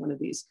was doing one of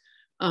these.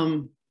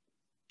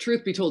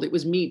 Truth be told, it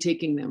was me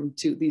taking them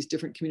to these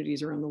different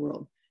communities around the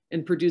world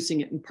and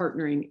producing it and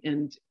partnering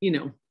and, you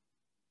know,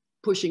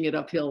 pushing it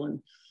uphill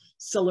and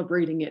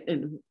celebrating it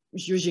and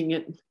judging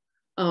it.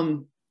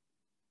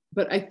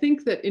 But I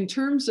think that in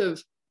terms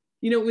of,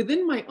 you know,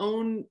 within my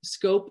own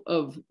scope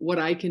of what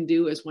I can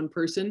do as one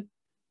person,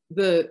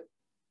 the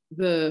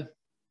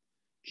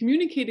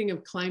communicating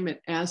of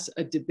climate as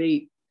a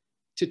debate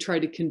to try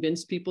to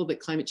convince people that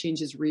climate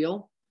change is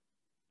real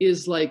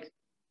is like,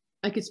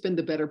 I could spend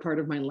the better part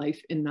of my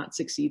life and not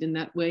succeed in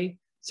that way.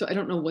 So I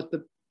don't know what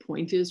the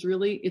point is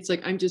really. It's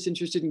like, I'm just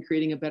interested in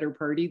creating a better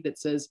party that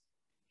says,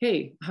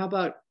 hey, how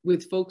about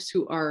with folks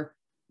who are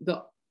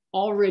the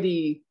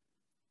already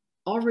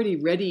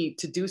ready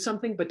to do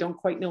something, but don't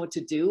quite know what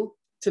to do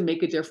to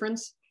make a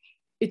difference.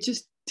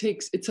 It's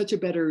such a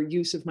better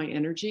use of my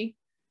energy.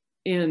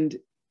 And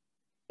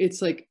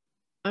it's like,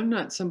 I'm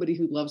not somebody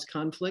who loves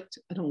conflict.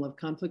 I don't love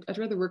conflict. I'd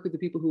rather work with the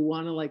people who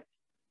want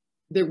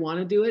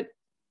to do it.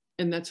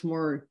 And that's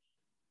more,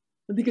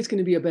 I think it's going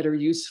to be a better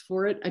use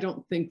for it. I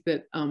don't think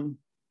that,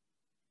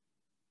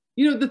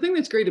 the thing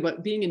that's great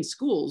about being in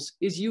schools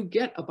is you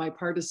get a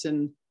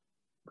bipartisan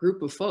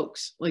group of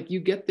folks, like you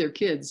get their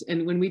kids.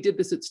 And when we did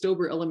this at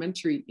Stober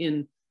Elementary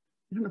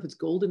I don't know if it's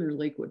Golden or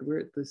Lakewood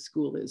where the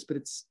school is, but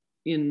it's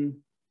in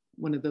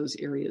one of those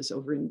areas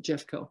over in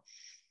Jeffco.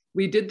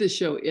 We did this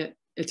show at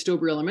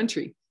Stober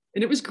Elementary,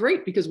 and it was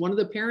great because one of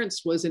the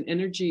parents was an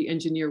energy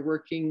engineer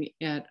working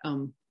at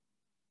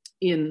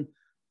in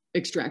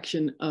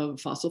extraction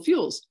of fossil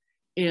fuels.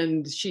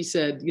 And she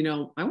said,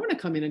 I want to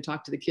come in and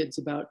talk to the kids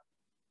about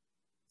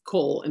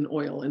coal and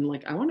oil. And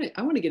like, I want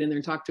to get in there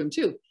and talk to them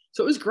too.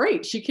 So it was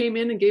great. She came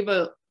in and gave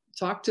a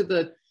talk to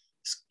the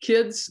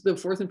kids, the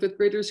 4th and 5th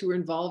graders who were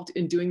involved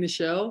in doing the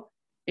show.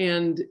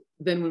 And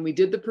then when we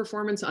did the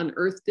performance on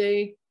Earth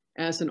Day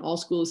as an all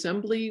school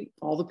assembly,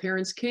 all the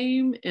parents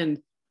came, and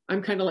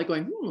I'm kind of like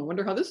going, I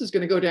wonder how this is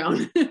going to go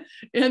down.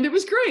 And it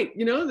was great.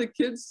 The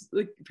kids,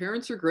 the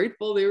parents were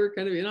grateful. They were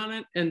kind of in on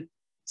it. And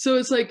so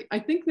it's like, I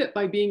think that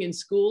by being in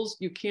schools,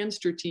 you can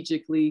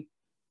strategically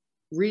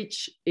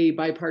reach a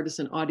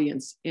bipartisan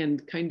audience,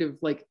 and kind of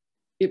like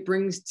it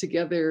brings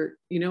together,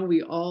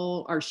 we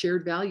all our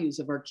shared values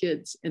of our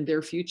kids and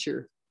their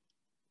future.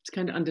 It's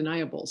kind of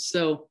undeniable.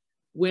 So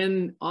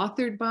when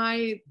authored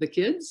by the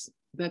kids,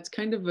 that's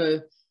kind of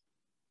a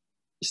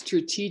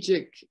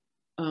strategic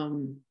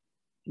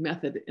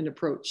method and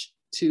approach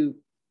to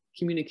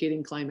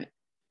communicating climate,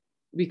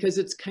 because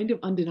it's kind of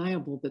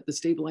undeniable that the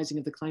stabilizing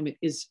of the climate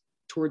is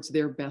towards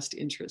their best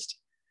interest.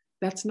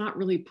 That's not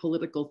really a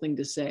political thing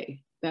to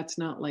say. That's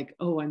not like,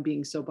 oh, I'm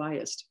being so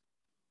biased.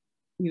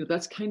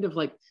 That's kind of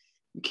like,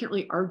 you can't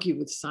really argue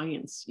with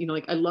science.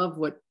 Like I love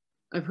what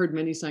I've heard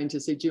many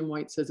scientists say. Jim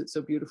White says it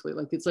so beautifully.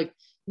 Like, it's like,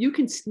 you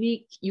can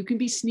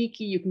be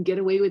sneaky, you can get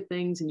away with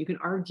things and you can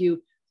argue,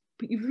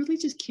 but you really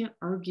just can't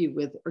argue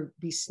with or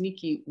be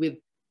sneaky with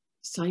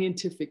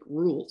scientific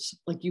rules.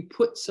 Like, you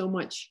put so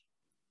much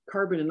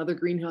carbon and other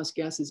greenhouse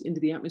gases into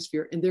the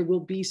atmosphere, and there will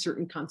be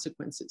certain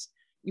consequences.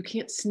 You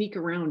can't sneak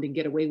around and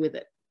get away with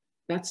it.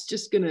 That's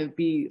just going to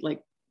be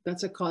like,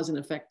 that's a cause and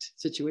effect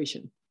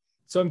situation.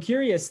 So I'm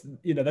curious,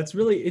 that's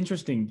really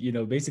interesting,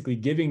 basically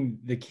giving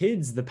the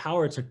kids the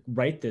power to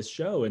write this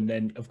show. And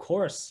then of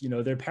course,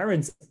 their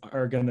parents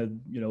are going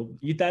to,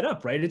 eat that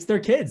up, right? It's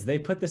their kids. They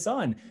put this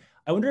on.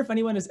 I wonder if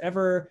anyone has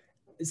ever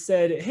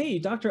said, hey,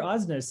 Dr.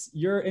 Osnes,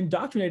 you're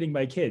indoctrinating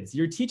my kids.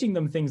 You're teaching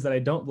them things that I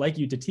don't like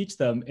you to teach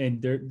them.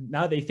 And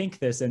now they think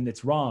this and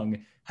it's wrong.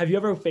 Have you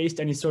ever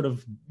faced any sort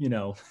of,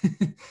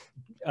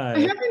 I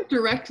haven't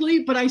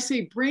directly, but I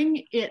say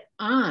bring it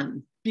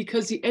on,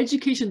 because the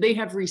education they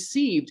have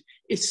received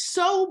is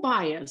so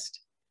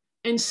biased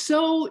and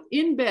so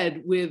in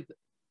bed with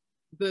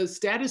the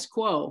status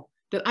quo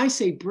that I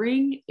say,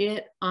 bring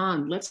it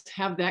on. Let's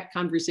have that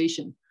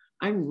conversation.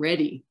 I'm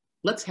ready.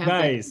 Let's have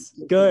nice.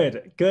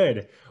 Good.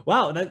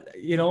 Wow. That,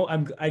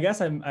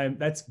 I'm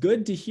that's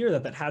good to hear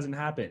that hasn't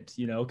happened,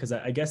 because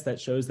I guess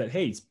that shows that,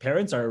 hey,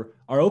 parents are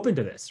open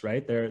to this,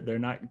 right? They're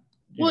not.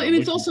 Well, and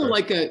it's also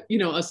like a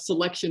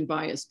selection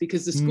bias,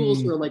 because the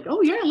schools who are like,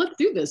 oh yeah, let's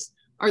do this,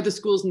 are the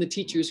schools and the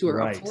teachers who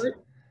are up for it.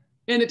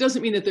 And it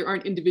doesn't mean that there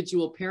aren't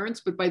individual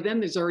parents, but by then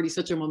there's already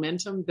such a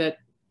momentum that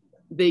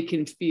they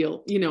can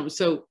feel,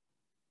 so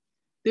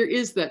there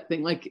is that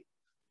thing. Like,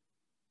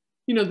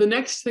 the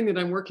next thing that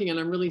I'm working on,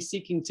 I'm really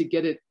seeking to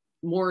get it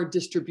more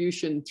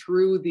distribution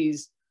through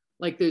these,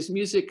 like there's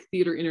Music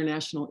Theater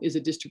International is a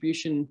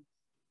distribution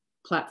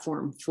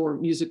platform for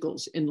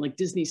musicals and like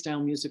Disney style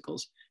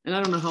musicals. And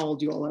I don't know how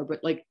old you all are,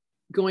 but like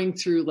going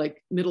through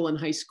like middle and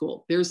high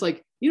school, there's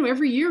like,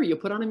 every year you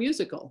put on a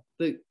musical,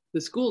 the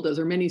school does,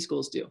 or many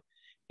schools do.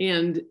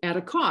 And at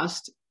a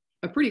cost,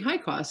 a pretty high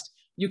cost,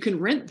 you can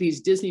rent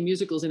these Disney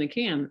musicals in a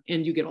can,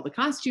 and you get all the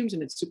costumes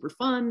and it's super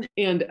fun.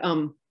 And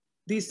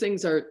these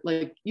things are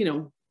like,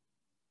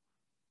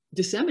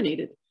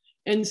 disseminated.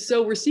 And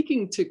so we're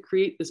seeking to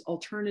create this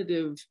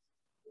alternative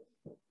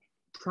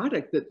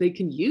product that they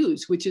can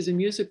use, which is a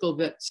musical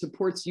that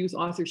supports youth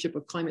authorship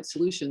of climate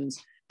solutions.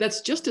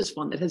 That's just as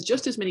fun, that has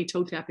just as many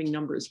toe tapping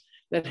numbers,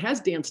 that has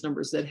dance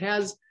numbers,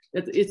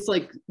 it's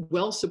like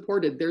well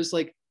supported. There's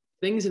like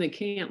things in a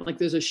can, like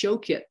there's a show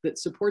kit that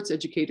supports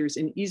educators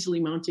in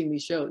easily mounting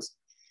these shows.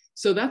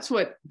 So that's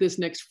what this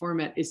next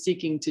format is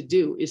seeking to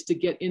do, is to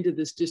get into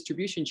this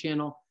distribution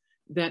channel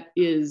that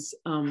is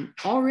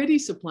already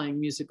supplying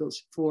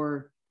musicals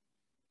for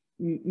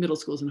middle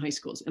schools and high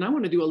schools. And I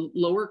want to do a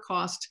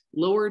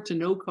lower to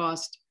no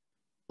cost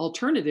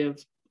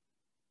alternative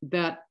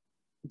that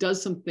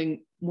does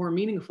something more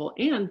meaningful,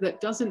 and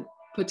that doesn't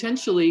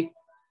potentially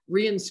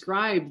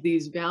reinscribe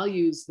these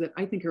values that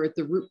I think are at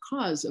the root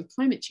cause of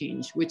climate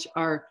change, which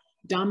are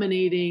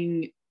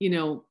dominating, you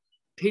know,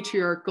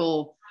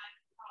 patriarchal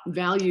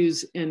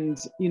values and,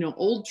 you know,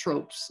 old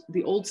tropes,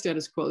 the old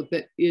status quo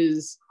that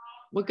is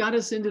what got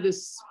us into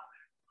this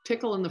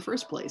pickle in the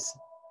first place.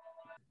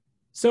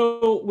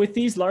 So with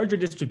these larger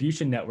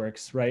distribution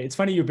networks, right? It's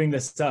funny you bring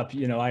this up.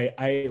 You know,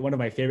 I one of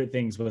my favorite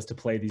things was to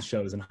play these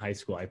shows in high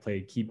school. I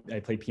played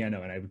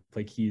piano and I would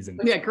play keys, and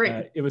yeah,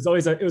 great. It was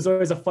always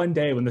a fun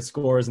day when the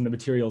scores and the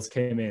materials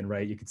came in,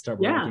 right? You could start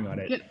working on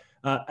it.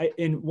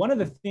 And one of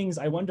the things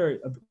I wonder,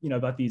 you know,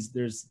 about these,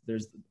 there's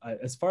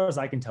as far as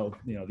I can tell,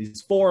 you know,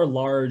 these 4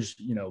 large,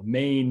 you know,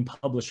 main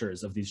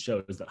publishers of these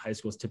shows that high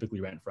schools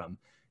typically rent from,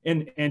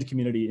 and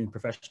community and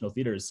professional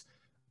theaters.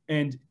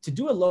 And to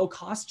do a low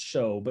cost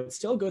show, but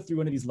still go through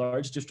one of these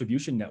large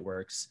distribution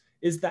networks,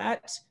 is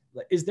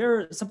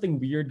there something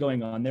weird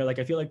going on there? Like,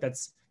 I feel like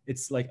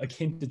it's like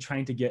akin to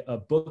trying to get a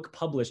book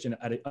published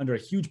under a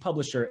huge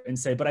publisher and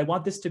say, but I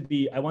want this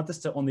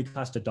to only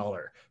cost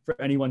 $1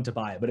 for anyone to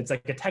buy, but it's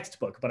like a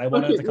textbook, but I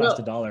want it to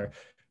cost $1,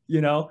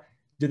 you know?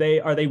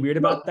 Are they weird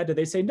about that? Do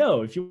they say,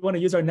 no, if you want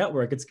to use our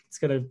network, it's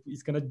gonna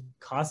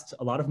cost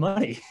a lot of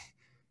money?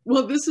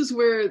 Well, this is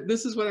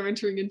what I'm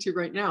entering into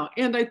right now.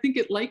 And I think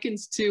it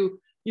likens to,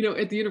 you know,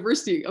 at the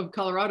University of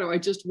Colorado, I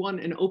just won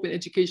an Open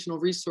Educational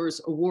Resource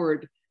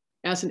Award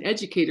as an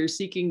educator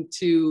seeking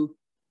to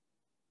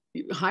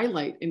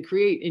highlight and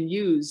create and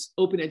use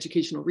open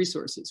educational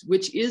resources,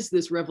 which is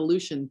this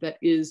revolution that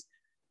is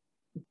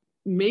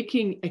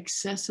making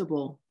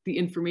accessible the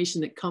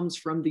information that comes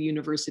from the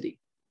university.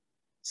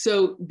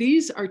 So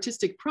these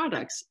artistic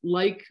products,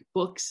 like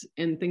books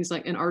and things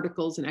like, and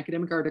articles and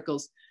academic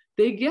articles,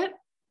 they get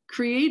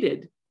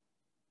created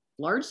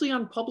largely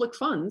on public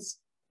funds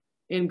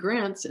and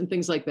grants and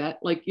things like that.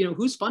 Like, you know,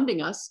 who's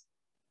funding us?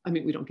 I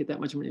mean, we don't get that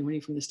much money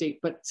from the state,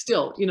 but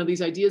still, you know,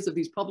 these ideas of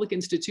these public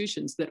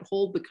institutions that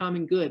hold the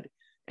common good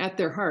at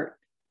their heart,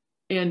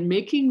 and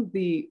making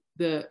the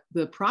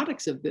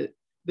products of the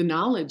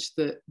knowledge,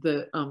 the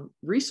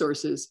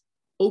resources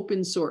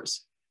open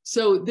source.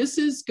 So this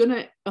is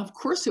gonna, of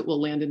course it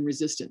will land in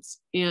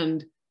resistance,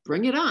 and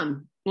bring it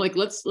on. Like,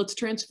 let's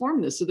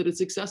transform this so that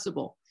it's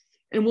accessible.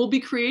 And we'll be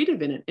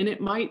creative in it. And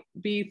it might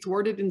be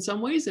thwarted in some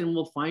ways, and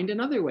we'll find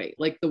another way.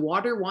 Like, the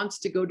water wants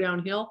to go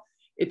downhill.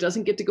 It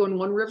doesn't get to go in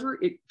one river,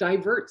 it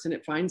diverts and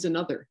it finds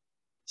another.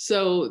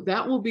 So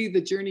that will be the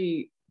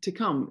journey to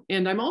come.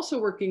 And I'm also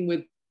working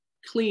with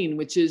CLEAN,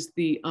 which is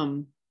the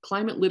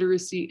Climate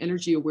Literacy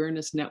Energy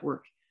Awareness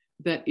Network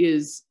that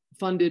is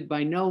funded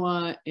by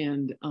NOAA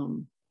and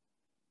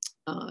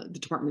the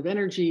Department of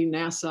Energy,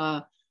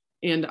 NASA,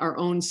 and our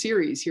own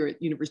series here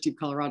at University of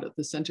Colorado,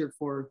 the Center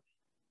for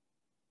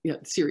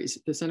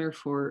the Center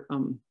for,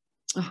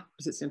 what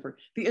does it stand for?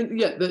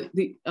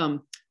 The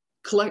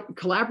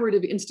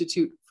Collaborative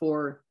Institute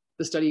for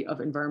the Study of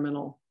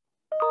Environmental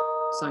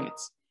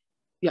Science.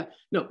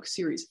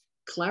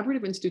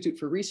 Collaborative Institute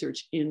for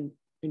Research in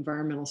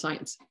Environmental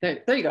Science.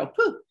 There you go.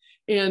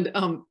 And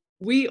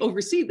we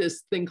oversee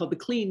this thing called the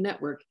CLEAN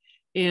Network,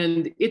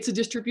 and it's a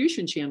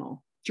distribution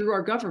channel through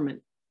our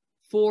government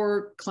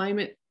for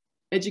climate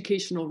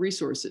educational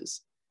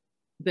resources.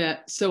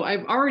 So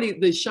I've already,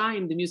 the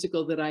Shine, the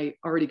musical that I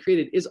already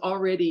created,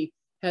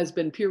 has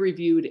been peer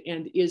reviewed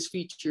and is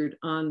featured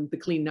on the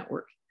CLEAN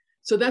Network.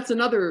 So that's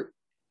another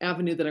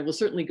avenue that I will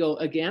certainly go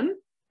again,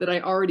 that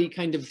I already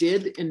kind of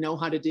did and know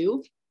how to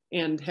do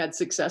and had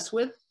success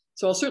with.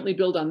 So I'll certainly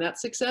build on that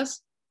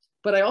success.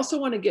 But I also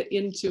want to get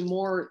into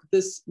more,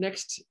 this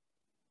next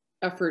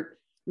effort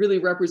really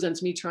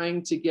represents me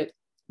trying to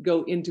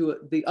go into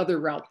the other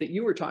route that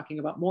you were talking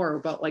about, more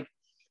about like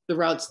the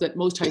routes that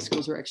most high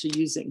schools are actually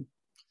using,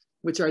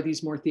 which are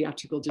these more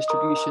theatrical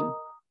distribution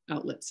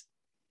outlets.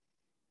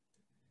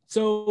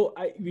 So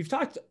we've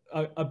talked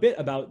a bit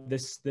about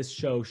this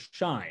show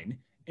Shine,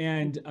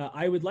 and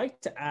I would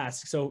like to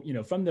ask, so, you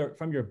know, from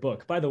your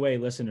book, by the way,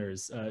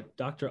 listeners,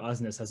 Dr.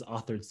 Osnes has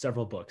authored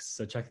several books,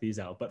 so check these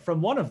out. But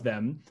from one of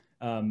them,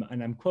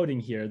 and I'm quoting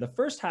here, the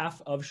first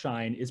half of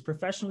Shine is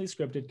professionally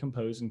scripted,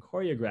 composed, and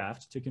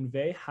choreographed to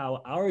convey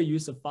how our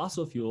use of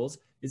fossil fuels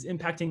is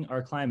impacting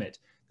our climate.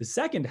 The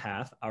second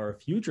half, Our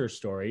Future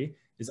Story,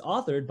 is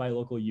authored by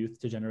local youth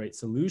to generate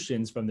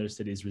solutions for their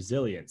city's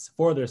resilience,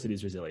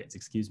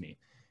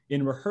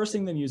 In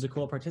rehearsing the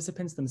musical,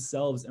 participants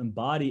themselves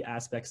embody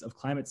aspects of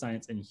climate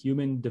science and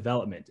human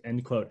development,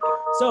 end quote.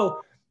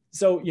 So,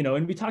 you know,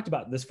 and we talked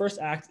about this first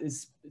act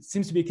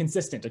seems to be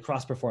consistent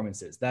across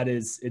performances. It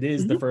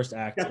is the first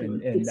act,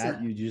 and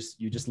that you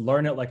just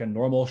learn it like a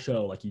normal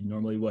show, like you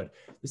normally would.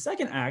 The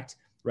second act,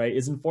 right,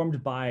 is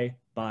informed by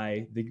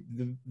the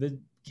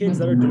kids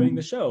that are doing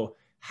the show.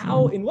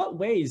 In what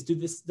ways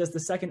does the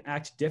second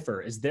act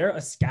differ? Is there a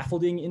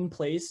scaffolding in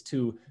place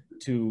to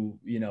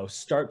you know,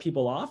 start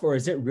people off, or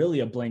is it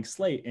really a blank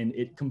slate and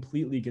it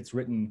completely gets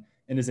written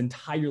and is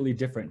entirely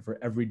different for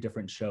every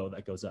different show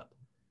that goes up?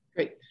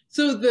 Great.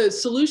 So the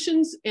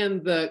solutions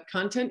and the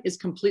content is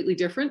completely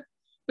different,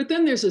 but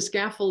then there's a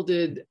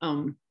scaffolded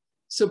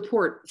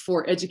support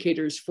for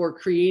educators for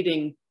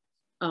creating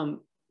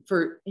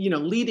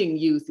leading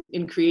youth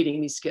in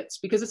creating these skits,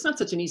 because it's not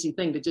such an easy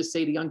thing to just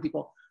say to young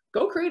people,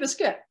 go create a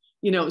skit,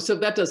 so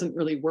that doesn't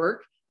really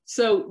work.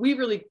 So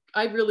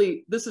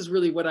this is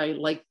really what I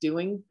like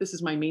doing. This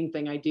is my main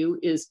thing I do,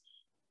 is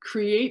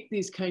create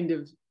these kind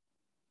of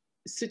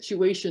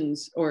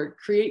situations or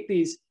create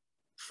these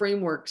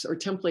frameworks or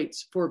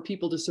templates for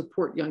people to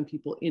support young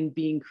people in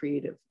being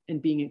creative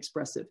and being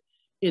expressive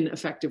in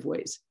effective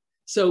ways.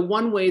 So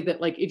one way that,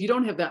 like, if you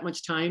don't have that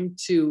much time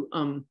to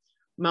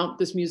mount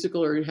this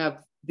musical or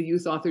have the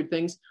youth authored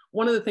things,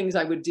 one of the things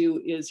I would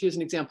do is, here's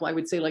an example. I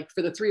would say, like,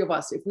 for the three of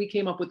us, if we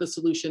came up with a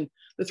solution,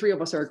 the three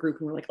of us are a group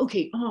and we're like,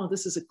 okay, oh,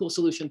 this is a cool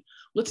solution.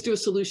 Let's do a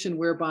solution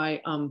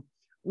whereby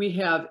we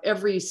have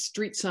every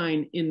street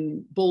sign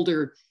in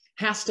Boulder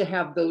has to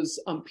have those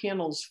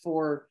panels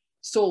for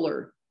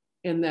solar,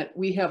 and that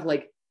we have,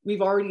 like,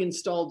 we've already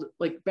installed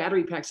like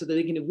battery packs so that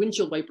they can have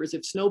windshield wipers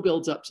if snow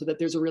builds up, so that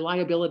there's a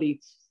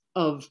reliability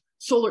of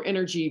solar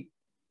energy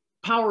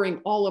powering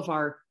all of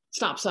our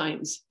stop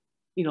signs,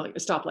 like the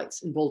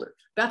stoplights in Boulder.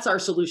 That's our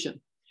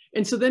solution.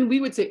 And so then we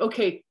would say,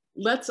 okay,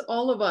 let's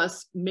all of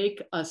us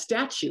make a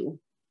statue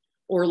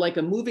or like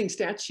a moving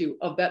statue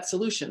of that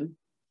solution.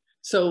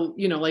 So,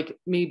 like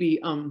maybe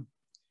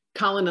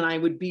Colin and I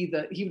would be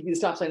he would be the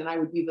stop sign and I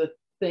would be the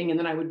thing, and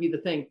then I would be the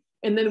thing.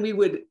 And then we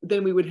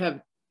would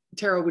have,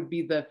 Tara would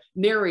be the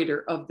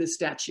narrator of this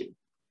statue.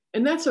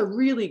 And that's a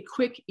really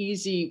quick,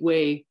 easy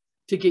way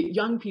to get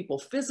young people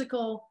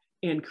physical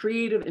and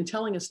creative and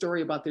telling a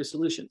story about their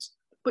solutions.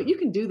 But you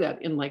can do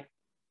that in like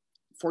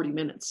 40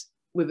 minutes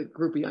with a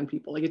group of young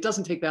people. Like, it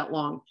doesn't take that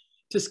long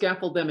to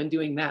scaffold them in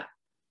doing that.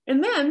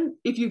 And then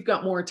if you've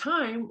got more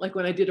time, like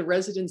when I did a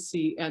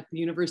residency at the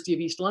University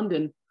of East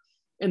London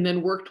and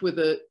then worked with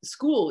a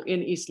school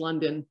in East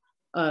London,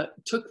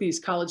 took these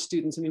college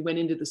students and we went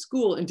into the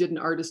school and did an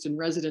artist in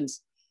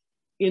residence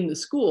in the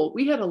school,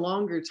 we had a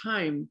longer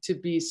time to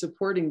be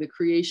supporting the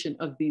creation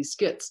of these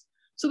skits.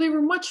 So they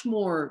were much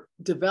more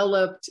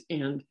developed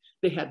and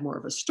they had more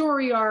of a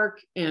story arc.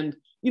 And,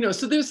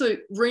 so there's a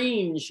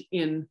range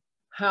in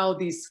how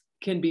these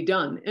can be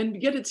done.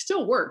 And yet it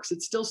still works.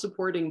 It's still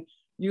supporting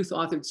youth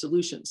authored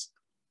solutions.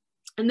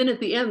 And then at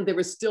the end, there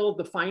was still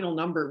the final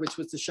number, which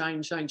was the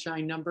shine, shine,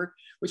 shine number,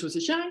 which was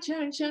a shine,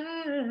 shine,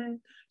 shine,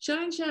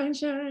 shine, shine,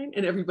 shine.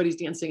 And everybody's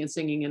dancing and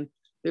singing. And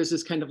there's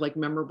this kind of like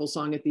memorable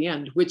song at the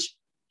end, which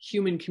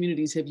human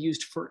communities have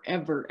used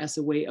forever as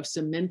a way of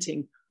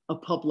cementing a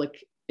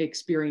public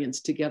experience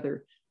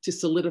together to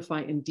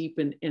solidify and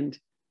deepen and,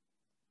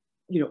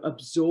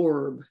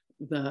 absorb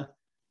the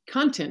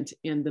content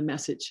and the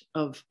message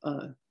of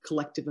a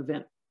collective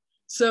event.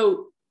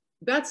 So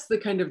that's the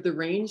kind of the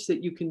range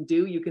that you can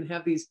do. You can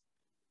have these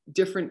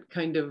different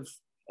kind of,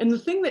 and the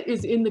thing that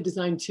is in the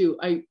design too,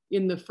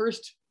 in the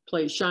first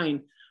play,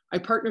 Shine, I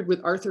partnered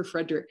with Arthur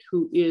Frederick,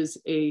 who is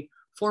a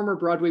former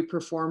Broadway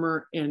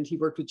performer, and he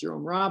worked with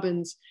Jerome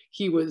Robbins.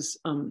 He was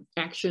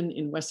Action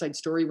in West Side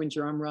Story when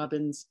Jerome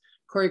Robbins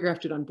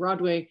choreographed it on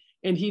Broadway.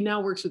 And he now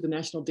works with the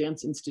National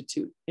Dance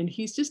Institute. And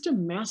he's just a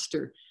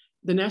master.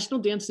 The National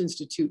Dance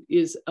Institute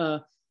is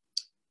an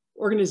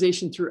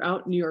organization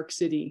throughout New York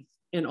City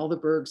and all the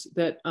burgs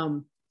that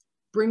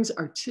brings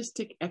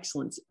artistic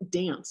excellence,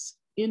 dance,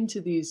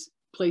 into these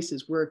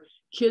places where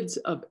kids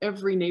of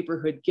every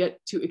neighborhood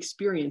get to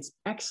experience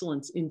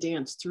excellence in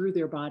dance through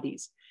their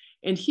bodies.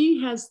 And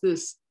he has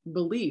this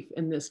belief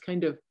and this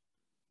kind of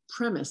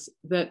premise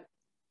that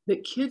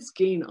kids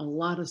gain a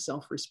lot of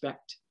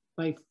self-respect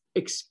by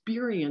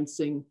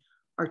experiencing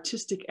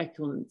artistic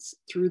excellence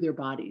through their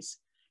bodies,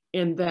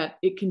 and that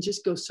it can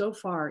just go so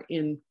far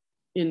in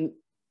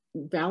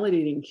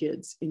validating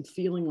kids in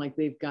feeling like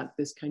they've got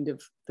this kind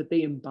of, that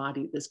they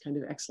embody this kind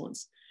of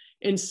excellence.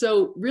 And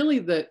so really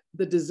the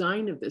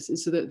design of this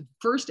is so that the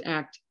first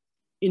act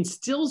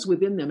instills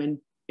within them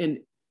and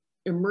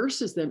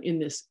immerses them in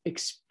this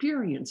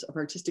experience of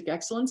artistic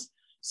excellence,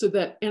 so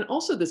that, and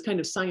also this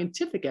kind of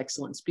scientific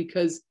excellence,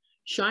 because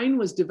Shine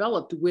was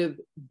developed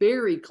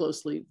very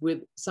closely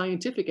with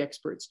scientific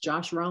experts,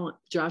 Josh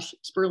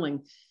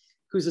Sperling,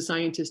 who's a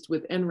scientist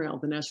with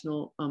NREL, the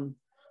National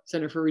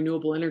Center for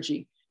Renewable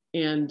Energy,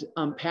 and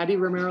Patty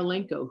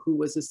Romero-Lenko, who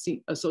was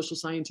a social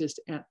scientist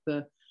at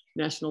the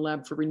National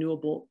Lab for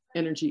Renewable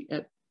Energy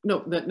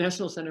the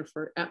National Center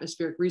for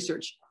Atmospheric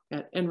Research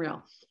at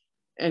NREL,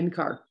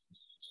 NCAR.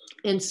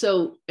 And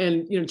so,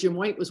 Jim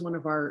White was one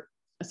of our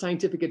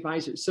scientific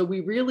advisors. So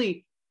we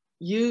really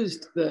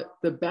used the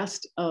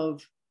best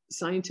of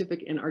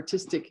scientific and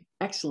artistic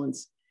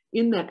excellence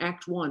in that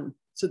Act One,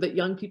 so that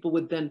young people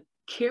would then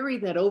carry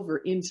that over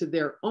into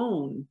their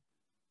own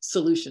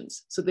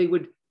solutions. So they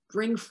would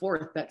bring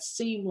forth that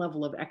same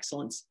level of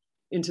excellence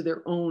into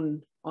their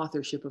own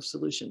authorship of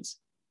solutions.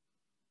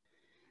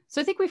 So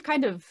I think we've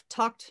kind of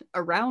talked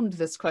around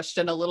this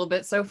question a little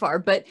bit so far,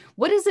 but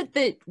what is it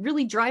that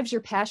really drives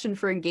your passion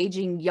for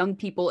engaging young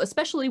people,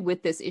 especially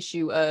with this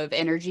issue of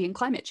energy and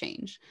climate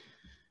change?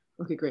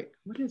 Okay, great.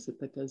 What is it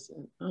that does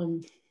that?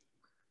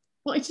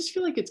 Well, I just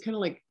feel like it's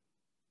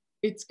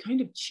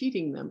kind of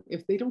cheating them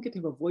if they don't get to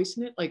have a voice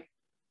in it. Like,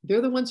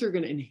 they're the ones who are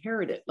going to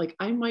inherit it. Like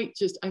I'm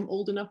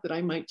old enough that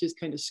I might just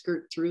kind of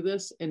skirt through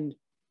this, and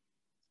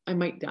I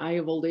might die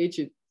of old age.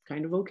 It's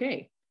kind of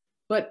okay.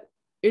 But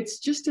it's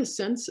just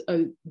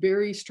a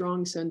very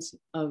strong sense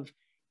of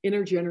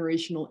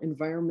intergenerational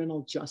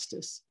environmental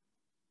justice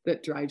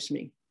that drives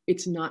me.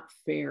 It's not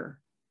fair.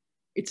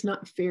 It's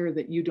not fair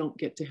that you don't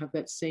get to have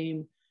that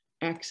same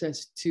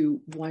access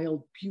to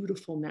wild,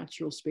 beautiful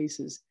natural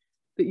spaces,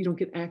 that you don't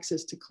get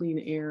access to clean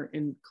air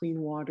and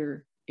clean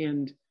water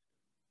and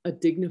a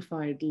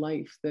dignified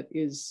life that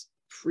is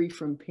free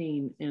from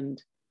pain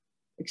and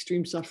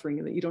extreme suffering,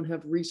 and that you don't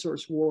have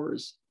resource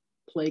wars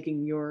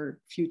plaguing your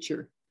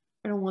future.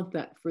 I don't want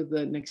that for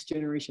the next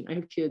generation. I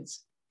have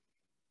kids.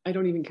 I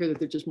don't even care that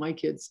they're just my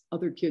kids,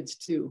 other kids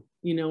too.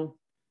 You know,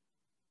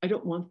 I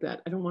don't want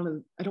that. I don't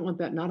want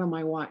that, not on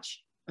my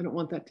watch. I don't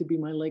want that to be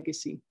my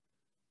legacy.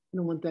 I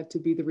don't want that to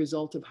be the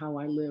result of how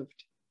I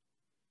lived.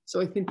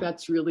 So I think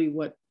that's really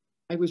what,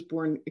 I was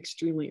born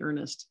extremely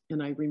earnest,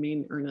 and I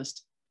remain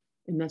earnest.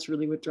 And that's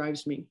really what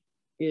drives me,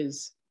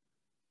 is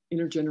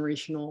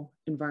intergenerational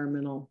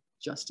environmental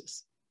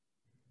justice.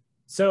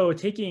 So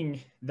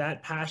taking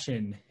that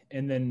passion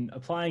and then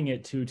applying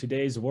it to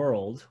today's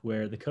world,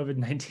 where the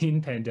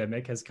COVID-19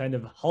 pandemic has kind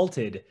of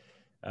halted,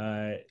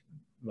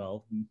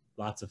 well,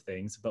 lots of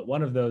things, but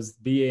one of those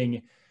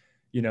being,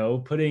 you know,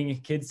 putting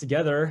kids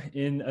together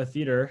in a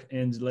theater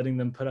and letting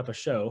them put up a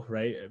show,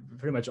 right?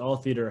 Pretty much all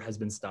theater has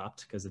been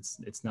stopped because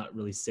it's not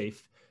really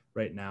safe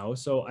right now.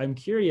 So I'm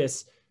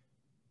curious,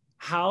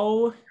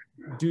 how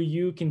do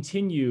you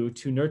continue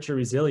to nurture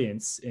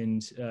resilience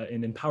and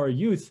empower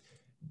youth,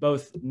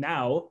 both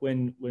now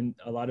when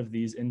a lot of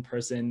these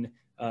in-person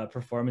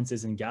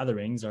performances and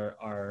gatherings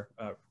are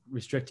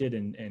restricted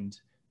and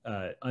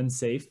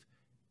unsafe,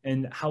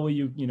 and how will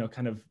you, you know,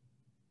 kind of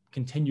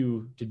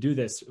continue to do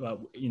this,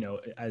 you know,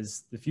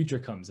 as the future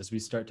comes, as we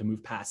start to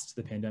move past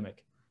the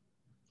pandemic?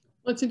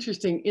 Well, it's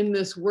interesting. In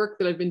this work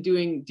that I've been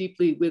doing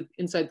deeply with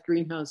Inside the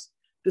Greenhouse,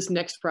 this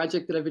next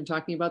project that I've been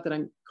talking about, that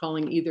I'm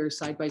calling either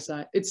side by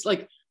side, it's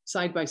like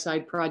side by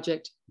side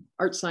project,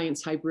 art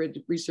science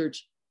hybrid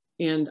research,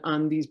 and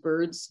on these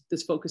birds,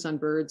 this focus on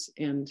birds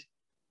and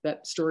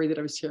that story that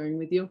I was sharing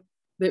with you,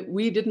 that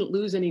we didn't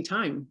lose any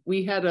time.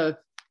 We had a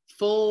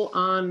full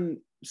on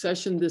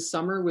session this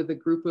summer with a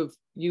group of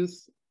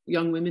youth,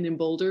 young women in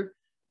Boulder,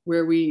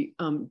 where we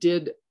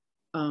did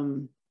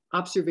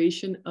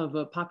observation of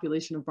a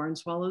population of barn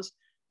swallows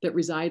that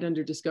reside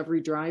under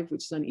Discovery Drive,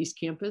 which is on East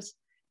Campus.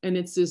 And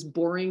it's this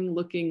boring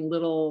looking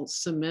little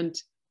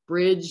cement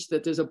bridge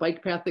that there's a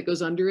bike path that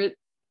goes under it.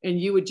 And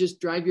you would just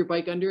drive your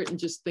bike under it and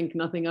just think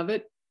nothing of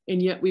it.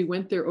 And yet we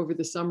went there over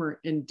the summer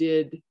and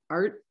did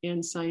art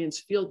and science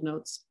field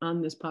notes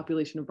on this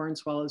population of barn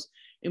swallows.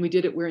 And we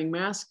did it wearing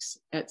masks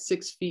at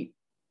 6 feet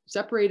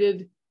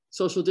separated,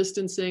 social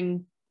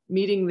distancing,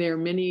 meeting there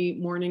many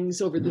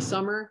mornings over the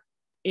summer.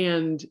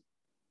 And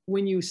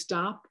when you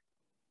stop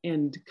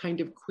and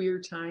kind of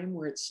queer time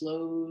where it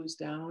slows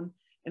down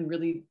and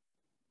really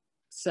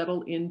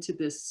settle into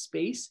this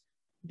space,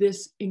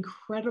 this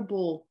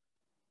incredible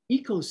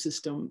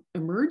ecosystem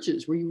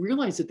emerges where you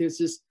realize that there's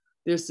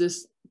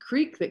this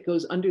creek that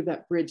goes under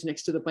that bridge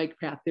next to the bike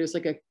path. There's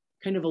like a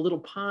kind of a little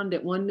pond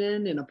at one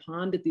end and a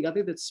pond at the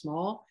other that's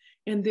small.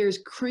 And there's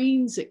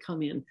cranes that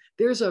come in.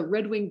 There's a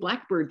red-winged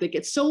blackbird that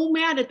gets so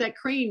mad at that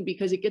crane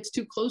because it gets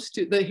too close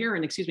to the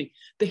heron,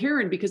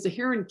 because the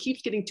heron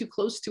keeps getting too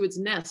close to its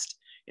nest.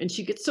 And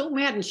she gets so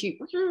mad and she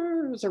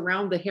is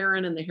around the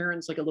heron, and the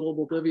heron's like a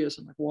little oblivious.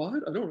 I'm like,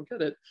 what? I don't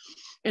get it.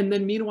 And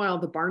then meanwhile,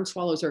 the barn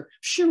swallows are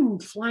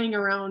flying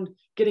around,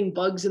 getting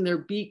bugs in their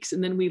beaks.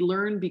 And then we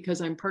learn,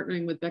 because I'm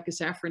partnering with Becca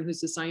Safran,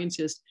 who's a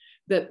scientist,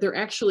 that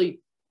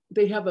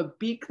they have a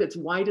beak that's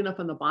wide enough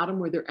on the bottom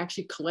where they're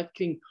actually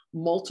collecting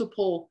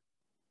multiple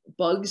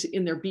bugs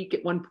in their beak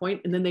at one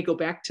point. And then they go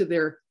back to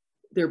their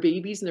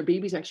babies, and their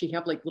babies actually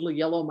have like little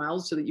yellow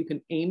mouths so that you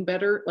can aim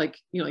better. Like,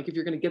 you know, like if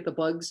you're going to get the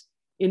bugs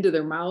into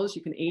their mouths,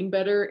 you can aim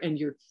better, and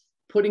you're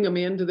putting them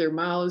into their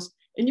mouths.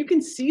 And you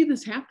can see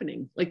this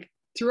happening. Like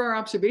through our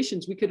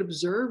observations, we could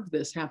observe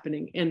this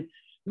happening, and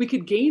we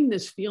could gain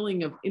this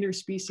feeling of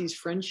interspecies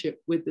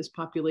friendship with this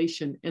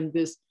population, and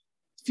this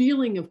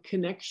feeling of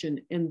connection,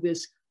 and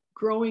this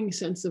growing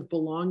sense of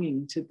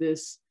belonging to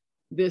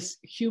this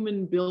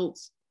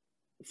human-built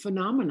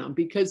phenomenon,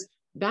 because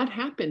that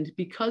happened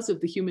because of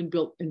the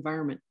human-built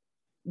environment.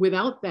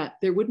 Without that,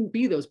 there wouldn't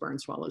be those barn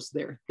swallows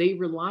there. They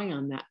rely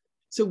on that.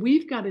 So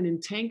we've got an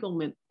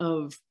entanglement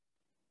of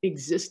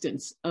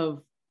existence,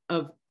 of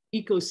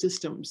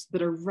ecosystems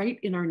that are right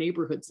in our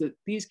neighborhoods that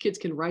these kids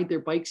can ride their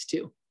bikes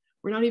to.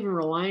 We're not even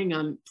relying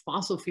on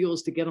fossil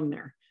fuels to get them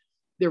there.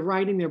 They're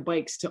riding their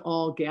bikes to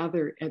all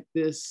gather at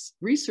this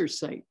research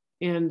site.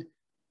 And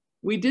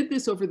we did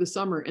this over the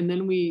summer, and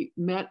then we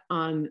met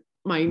on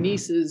my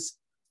niece's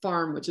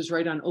farm, which is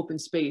right on open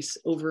space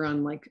over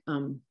on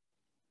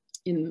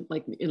in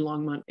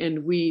Longmont.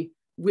 And we,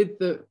 with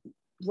the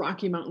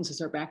Rocky Mountains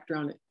as our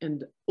background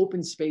and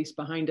open space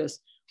behind us,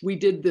 we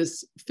did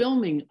this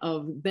filming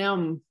of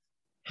them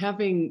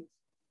having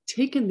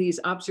taken these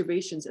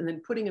observations and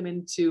then putting them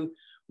into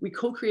we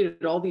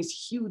co-created all these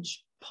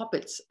huge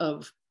puppets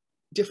of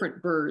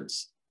different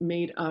birds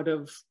made out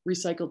of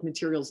recycled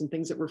materials and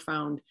things that were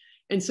found.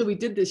 And so we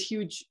did this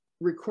huge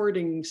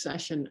recording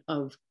session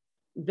of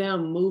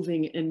them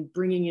moving and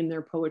bringing in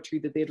their poetry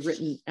that they had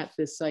written at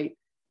this site,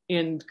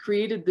 and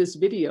created this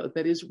video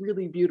that is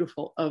really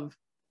beautiful of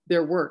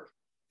their work.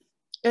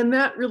 And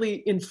that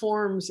really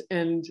informs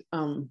and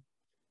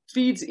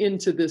feeds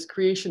into this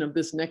creation of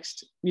this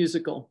next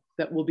musical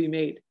that will be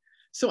made.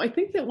 So I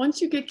think that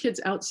once you get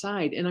kids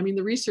outside, and I mean,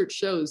 the research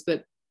shows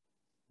that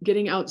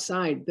getting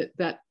outside,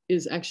 that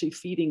is actually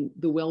feeding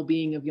the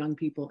well-being of young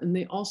people. And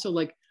they also,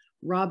 like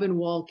Robin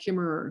Wall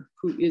Kimmerer,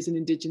 who is an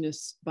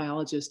Indigenous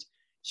biologist,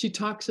 she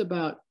talks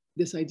about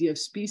this idea of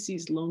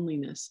species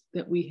loneliness,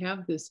 that we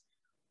have this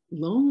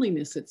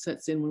loneliness that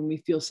sets in when we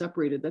feel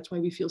separated. That's why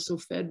we feel so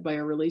fed by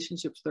our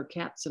relationships with our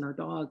cats and our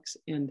dogs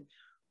and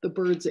the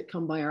birds that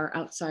come by our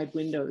outside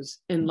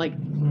windows. And like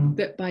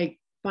that, by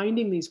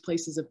finding these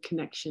places of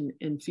connection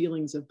and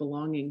feelings of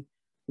belonging,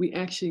 we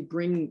actually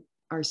bring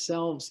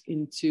ourselves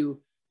into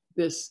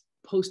this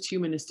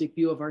post-humanistic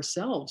view of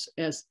ourselves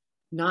as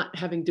not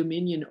having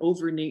dominion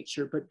over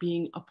nature, but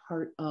being a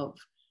part of,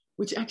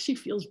 which actually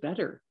feels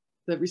better.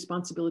 The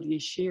responsibility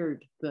is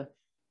shared. The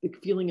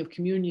feeling of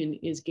communion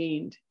is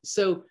gained.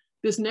 So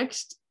this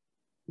next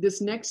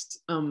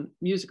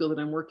musical that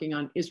I'm working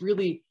on is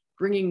really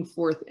bringing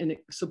forth and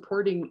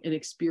supporting an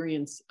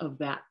experience of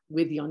that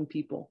with young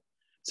people.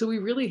 So we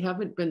really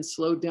haven't been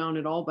slowed down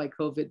at all by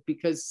COVID,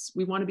 because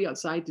we want to be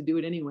outside to do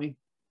it anyway.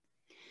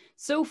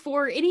 So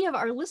for any of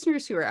our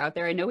listeners who are out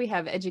there, I know we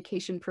have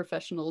education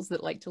professionals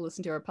that like to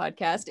listen to our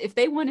podcast. If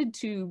they wanted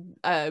to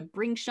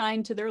bring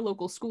shine to their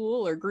local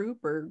school or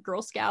group or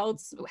Girl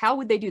Scouts, how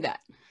would they do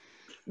that?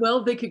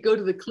 Well, they could go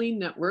to the Clean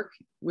Network,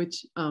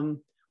 which,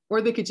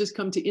 or they could just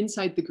come to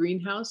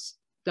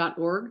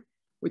insidethegreenhouse.org,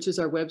 which is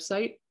our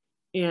website.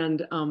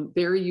 And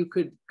there you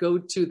could go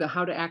to the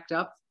How to Act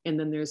Up, and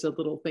then there's a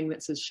little thing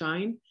that says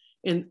Shine.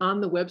 And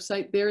on the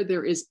website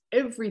there is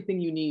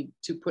everything you need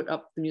to put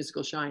up the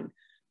musical Shine.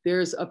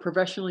 There's a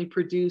professionally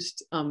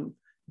produced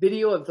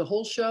video of the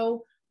whole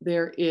show.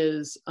 There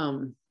is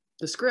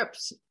the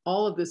scripts.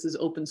 All of this is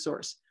open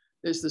source.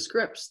 There's the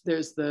scripts.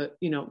 There's the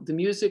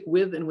music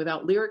with and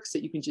without lyrics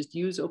that you can just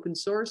use open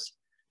source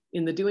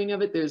in the doing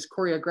of it. There's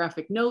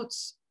choreographic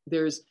notes.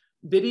 There's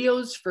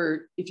videos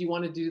for if you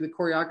want to do the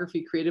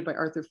choreography created by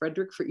Arthur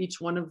Frederick for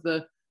each one of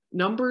the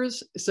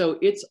numbers. So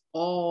it's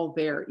all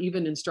there,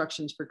 even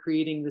instructions for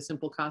creating the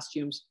simple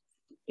costumes,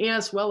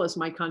 as well as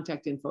my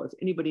contact info. If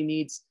anybody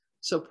needs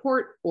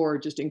support or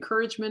just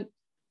encouragement,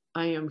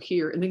 I am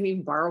here. And they can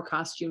even borrow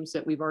costumes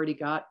that we've already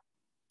got.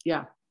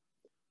 Yeah,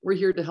 we're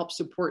here to help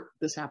support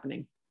this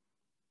happening.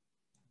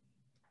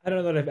 I don't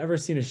know that I've ever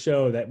seen a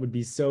show that would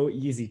be so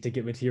easy to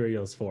get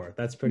materials for.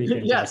 That's pretty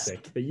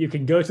fantastic. Yes. That you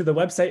can go to the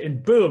website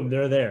and boom,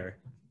 they're there.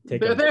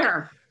 They're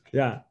there.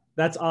 Yeah,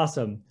 that's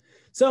awesome.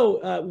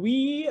 So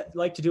we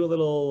like to do a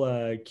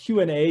little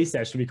Q&A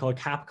session we call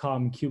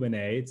Capcom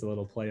Q&A. It's a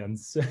little play on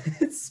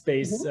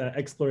space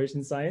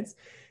exploration science.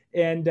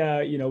 And,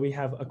 we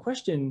have a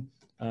question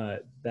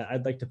that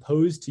I'd like to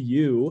pose to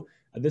you.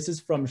 This is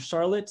from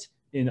Charlotte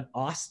in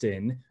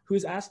Austin,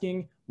 who's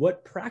asking,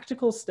 what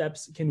practical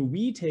steps can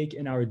we take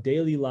in our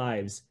daily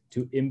lives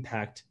to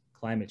impact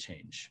climate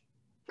change?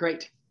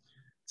 Great.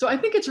 So I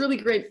think it's really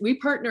great. We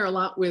partner a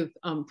lot with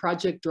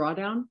Project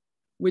Drawdown,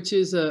 which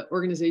is an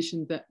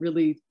organization that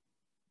really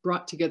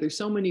brought together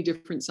so many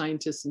different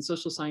scientists and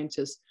social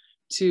scientists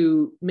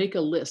to make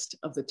a list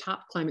of the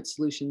top climate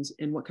solutions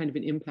and what kind of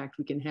an impact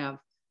we can have,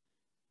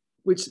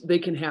 which they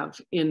can have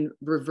in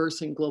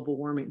reversing global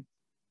warming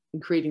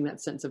and creating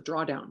that sense of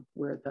drawdown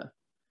where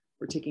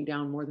we're taking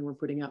down more than we're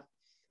putting up.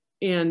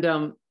 And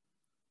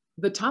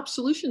the top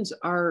solutions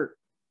are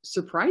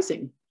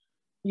surprising,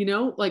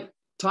 like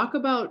talk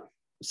about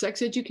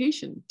sex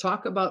education,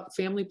 talk about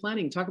family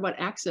planning, talk about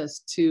access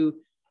to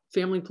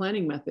family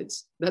planning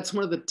methods. That's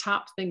one of the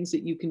top things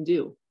that you can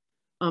do.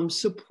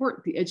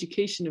 Support the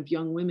education of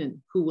young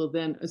women who will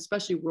then,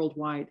 especially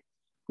worldwide,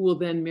 who will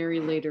then marry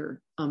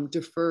later,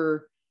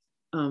 defer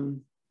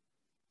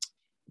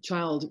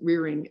child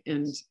rearing,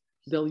 and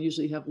they'll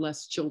usually have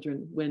less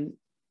children when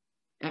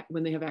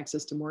they have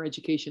access to more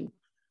education.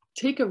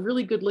 Take a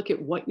really good look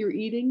at what you're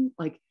eating,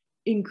 like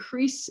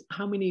increase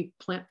how many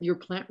your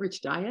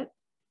plant-rich diet.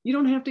 You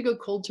don't have to go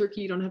cold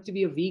turkey. You don't have to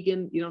be a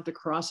vegan. You don't have to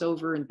cross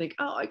over and think,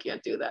 oh, I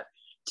can't do that.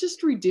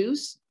 Just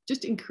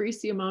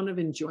increase the amount of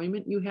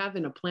enjoyment you have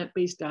in a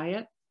plant-based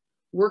diet.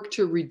 Work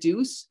to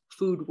reduce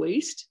food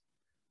waste.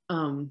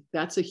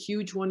 That's a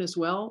huge one as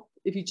well.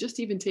 If you just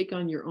even take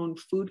on your own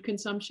food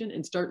consumption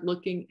and start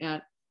looking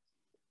at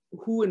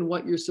who and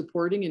what you're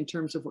supporting in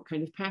terms of what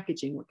kind of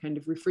packaging, what kind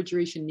of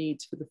refrigeration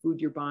needs for the food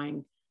you're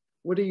buying.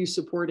 What are you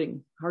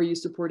supporting? How are you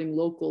supporting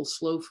local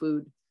slow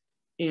food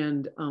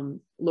and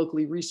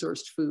locally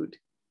resourced food?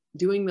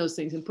 Doing those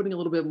things and putting a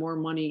little bit more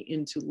money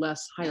into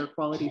higher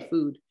quality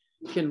food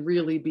can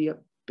really be a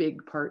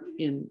big part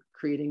in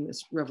creating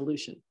this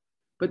revolution.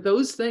 But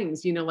those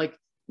things, like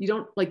You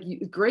don't like,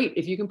 great.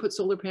 If you can put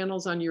solar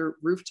panels on your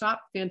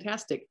rooftop,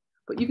 fantastic.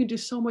 But you can do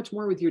so much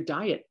more with your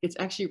diet. It's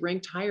actually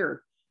ranked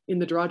higher in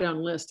the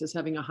drawdown list as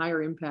having a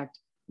higher impact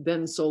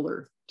than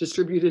solar,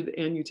 distributed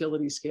and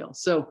utility scale.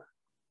 So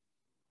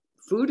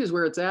food is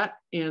where it's at,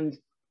 and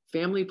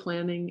family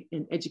planning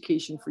and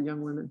education for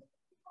young women.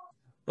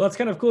 Well, it's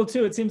kind of cool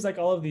too. It seems like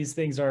all of these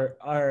things are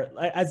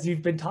as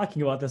you've been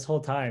talking about this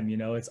whole time, you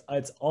know, it's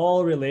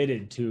all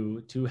related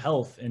to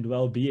health and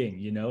well-being,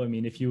 you know. I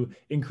mean, if you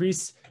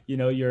increase, you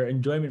know, your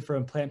enjoyment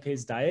from a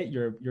plant-based diet,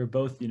 you're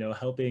both, you know,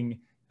 helping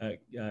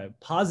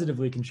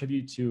positively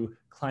contribute to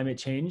climate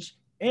change,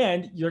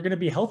 and you're going to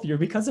be healthier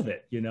because of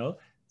it, you know.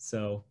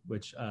 So,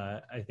 which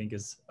I think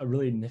is a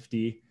really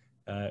nifty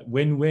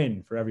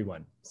win-win for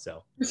everyone.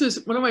 So this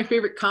is one of my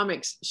favorite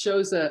comics.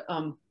 Shows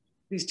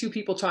these two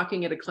people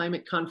talking at a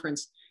climate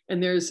conference,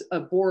 and there's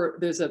a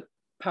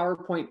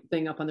PowerPoint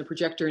thing up on the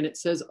projector, and it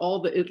says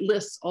it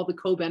lists all the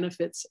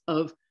co-benefits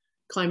of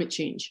climate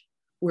change,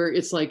 where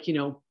it's like, you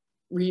know,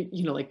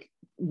 like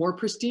more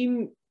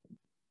pristine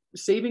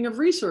saving of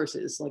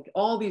resources, like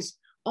all these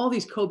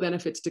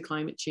co-benefits to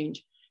climate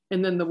change.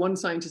 And then the one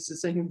scientist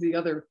is saying to the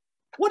other,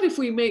 what if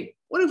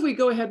we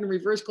go ahead and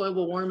reverse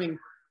global warming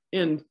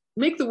and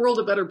make the world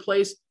a better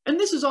place? And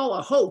this is all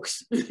a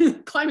hoax. What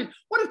if climate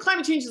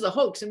change is a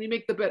hoax and we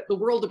make the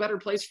world a better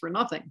place for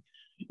nothing?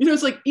 You know,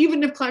 it's like,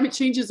 even if climate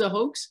change is a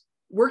hoax,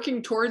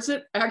 working towards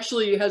it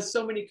actually has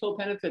so many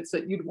co-benefits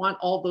that you'd want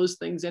all those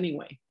things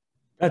anyway.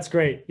 That's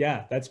great.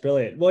 Yeah, that's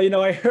brilliant. Well, you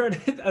know, I heard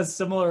a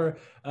similar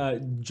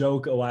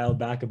joke a while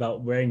back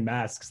about wearing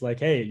masks. Like,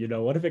 hey, you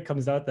know, what if it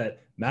comes out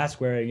that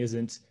mask wearing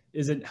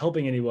isn't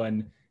helping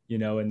anyone, you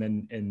know,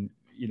 and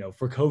you know,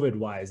 for COVID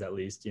wise, at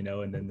least, you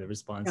know, and then the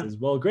response is,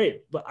 well,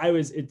 great, but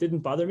it didn't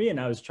bother me, and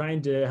I was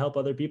trying to help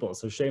other people.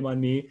 So shame on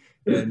me.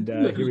 And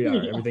here we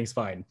are, everything's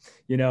fine,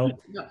 you know?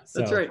 Yeah,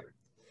 that's right.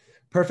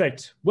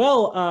 Perfect.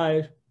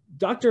 Well,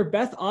 Dr.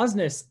 Beth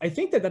Osnes, I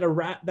think that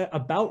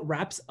about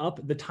wraps up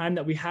the time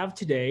that we have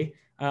today.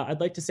 I'd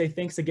like to say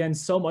thanks again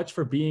so much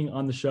for being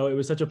on the show. It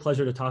was such a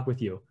pleasure to talk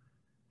with you.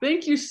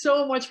 Thank you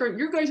so much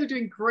you guys are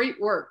doing great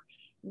work.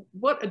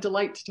 What a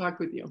delight to talk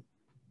with you.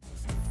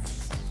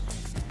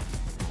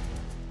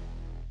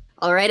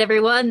 All right,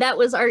 everyone, that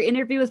was our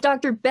interview with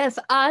Dr. Beth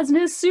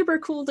Osnes. Super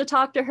cool to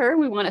talk to her.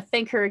 We want to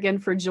thank her again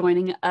for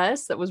joining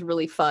us. That was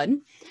really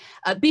fun.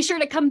 Be sure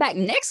to come back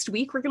next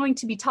week. We're going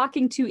to be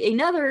talking to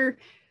another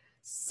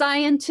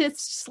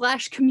scientist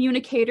 /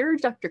 communicator,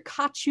 Dr.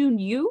 Ka-Chun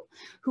Yu,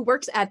 who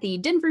works at the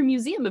Denver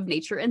Museum of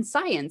Nature and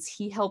Science.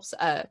 He helps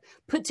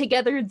put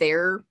together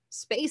their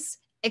space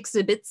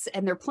exhibits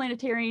and their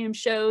planetarium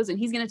shows, and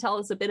he's going to tell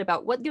us a bit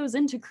about what goes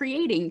into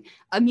creating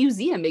a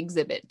museum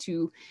exhibit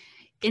to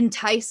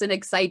entice and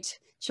excite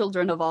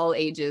children of all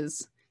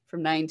ages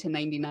from 9 to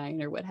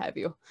 99 or what have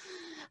you.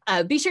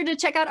 Be sure to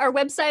check out our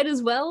website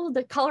as well,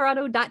 the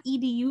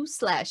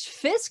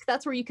colorado.edu/Fiske.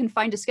 That's where you can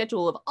find a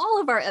schedule of all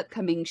of our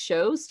upcoming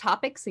shows,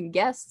 topics, and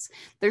guests.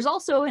 There's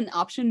also an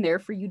option there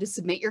for you to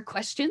submit your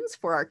questions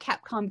for our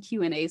Capcom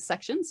Q&A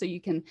section. So you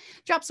can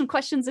drop some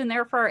questions in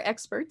there for our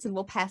experts and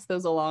we'll pass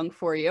those along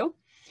for you.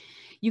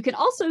 You can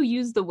also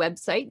use the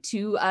website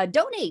to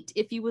donate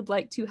if you would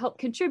like to help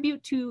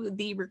contribute to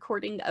the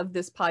recording of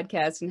this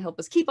podcast and help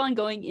us keep on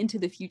going into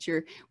the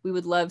future. We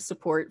would love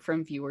support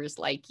from viewers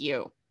like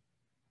you.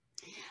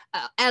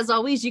 As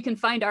always, you can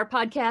find our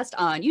podcast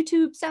on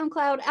YouTube,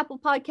 SoundCloud, Apple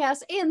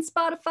Podcasts, and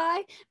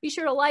Spotify. Be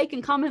sure to like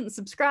and comment and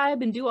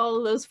subscribe and do all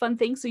of those fun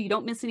things so you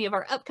don't miss any of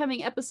our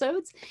upcoming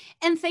episodes.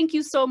 And thank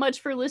you so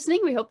much for listening.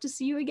 We hope to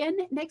see you again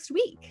next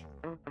week.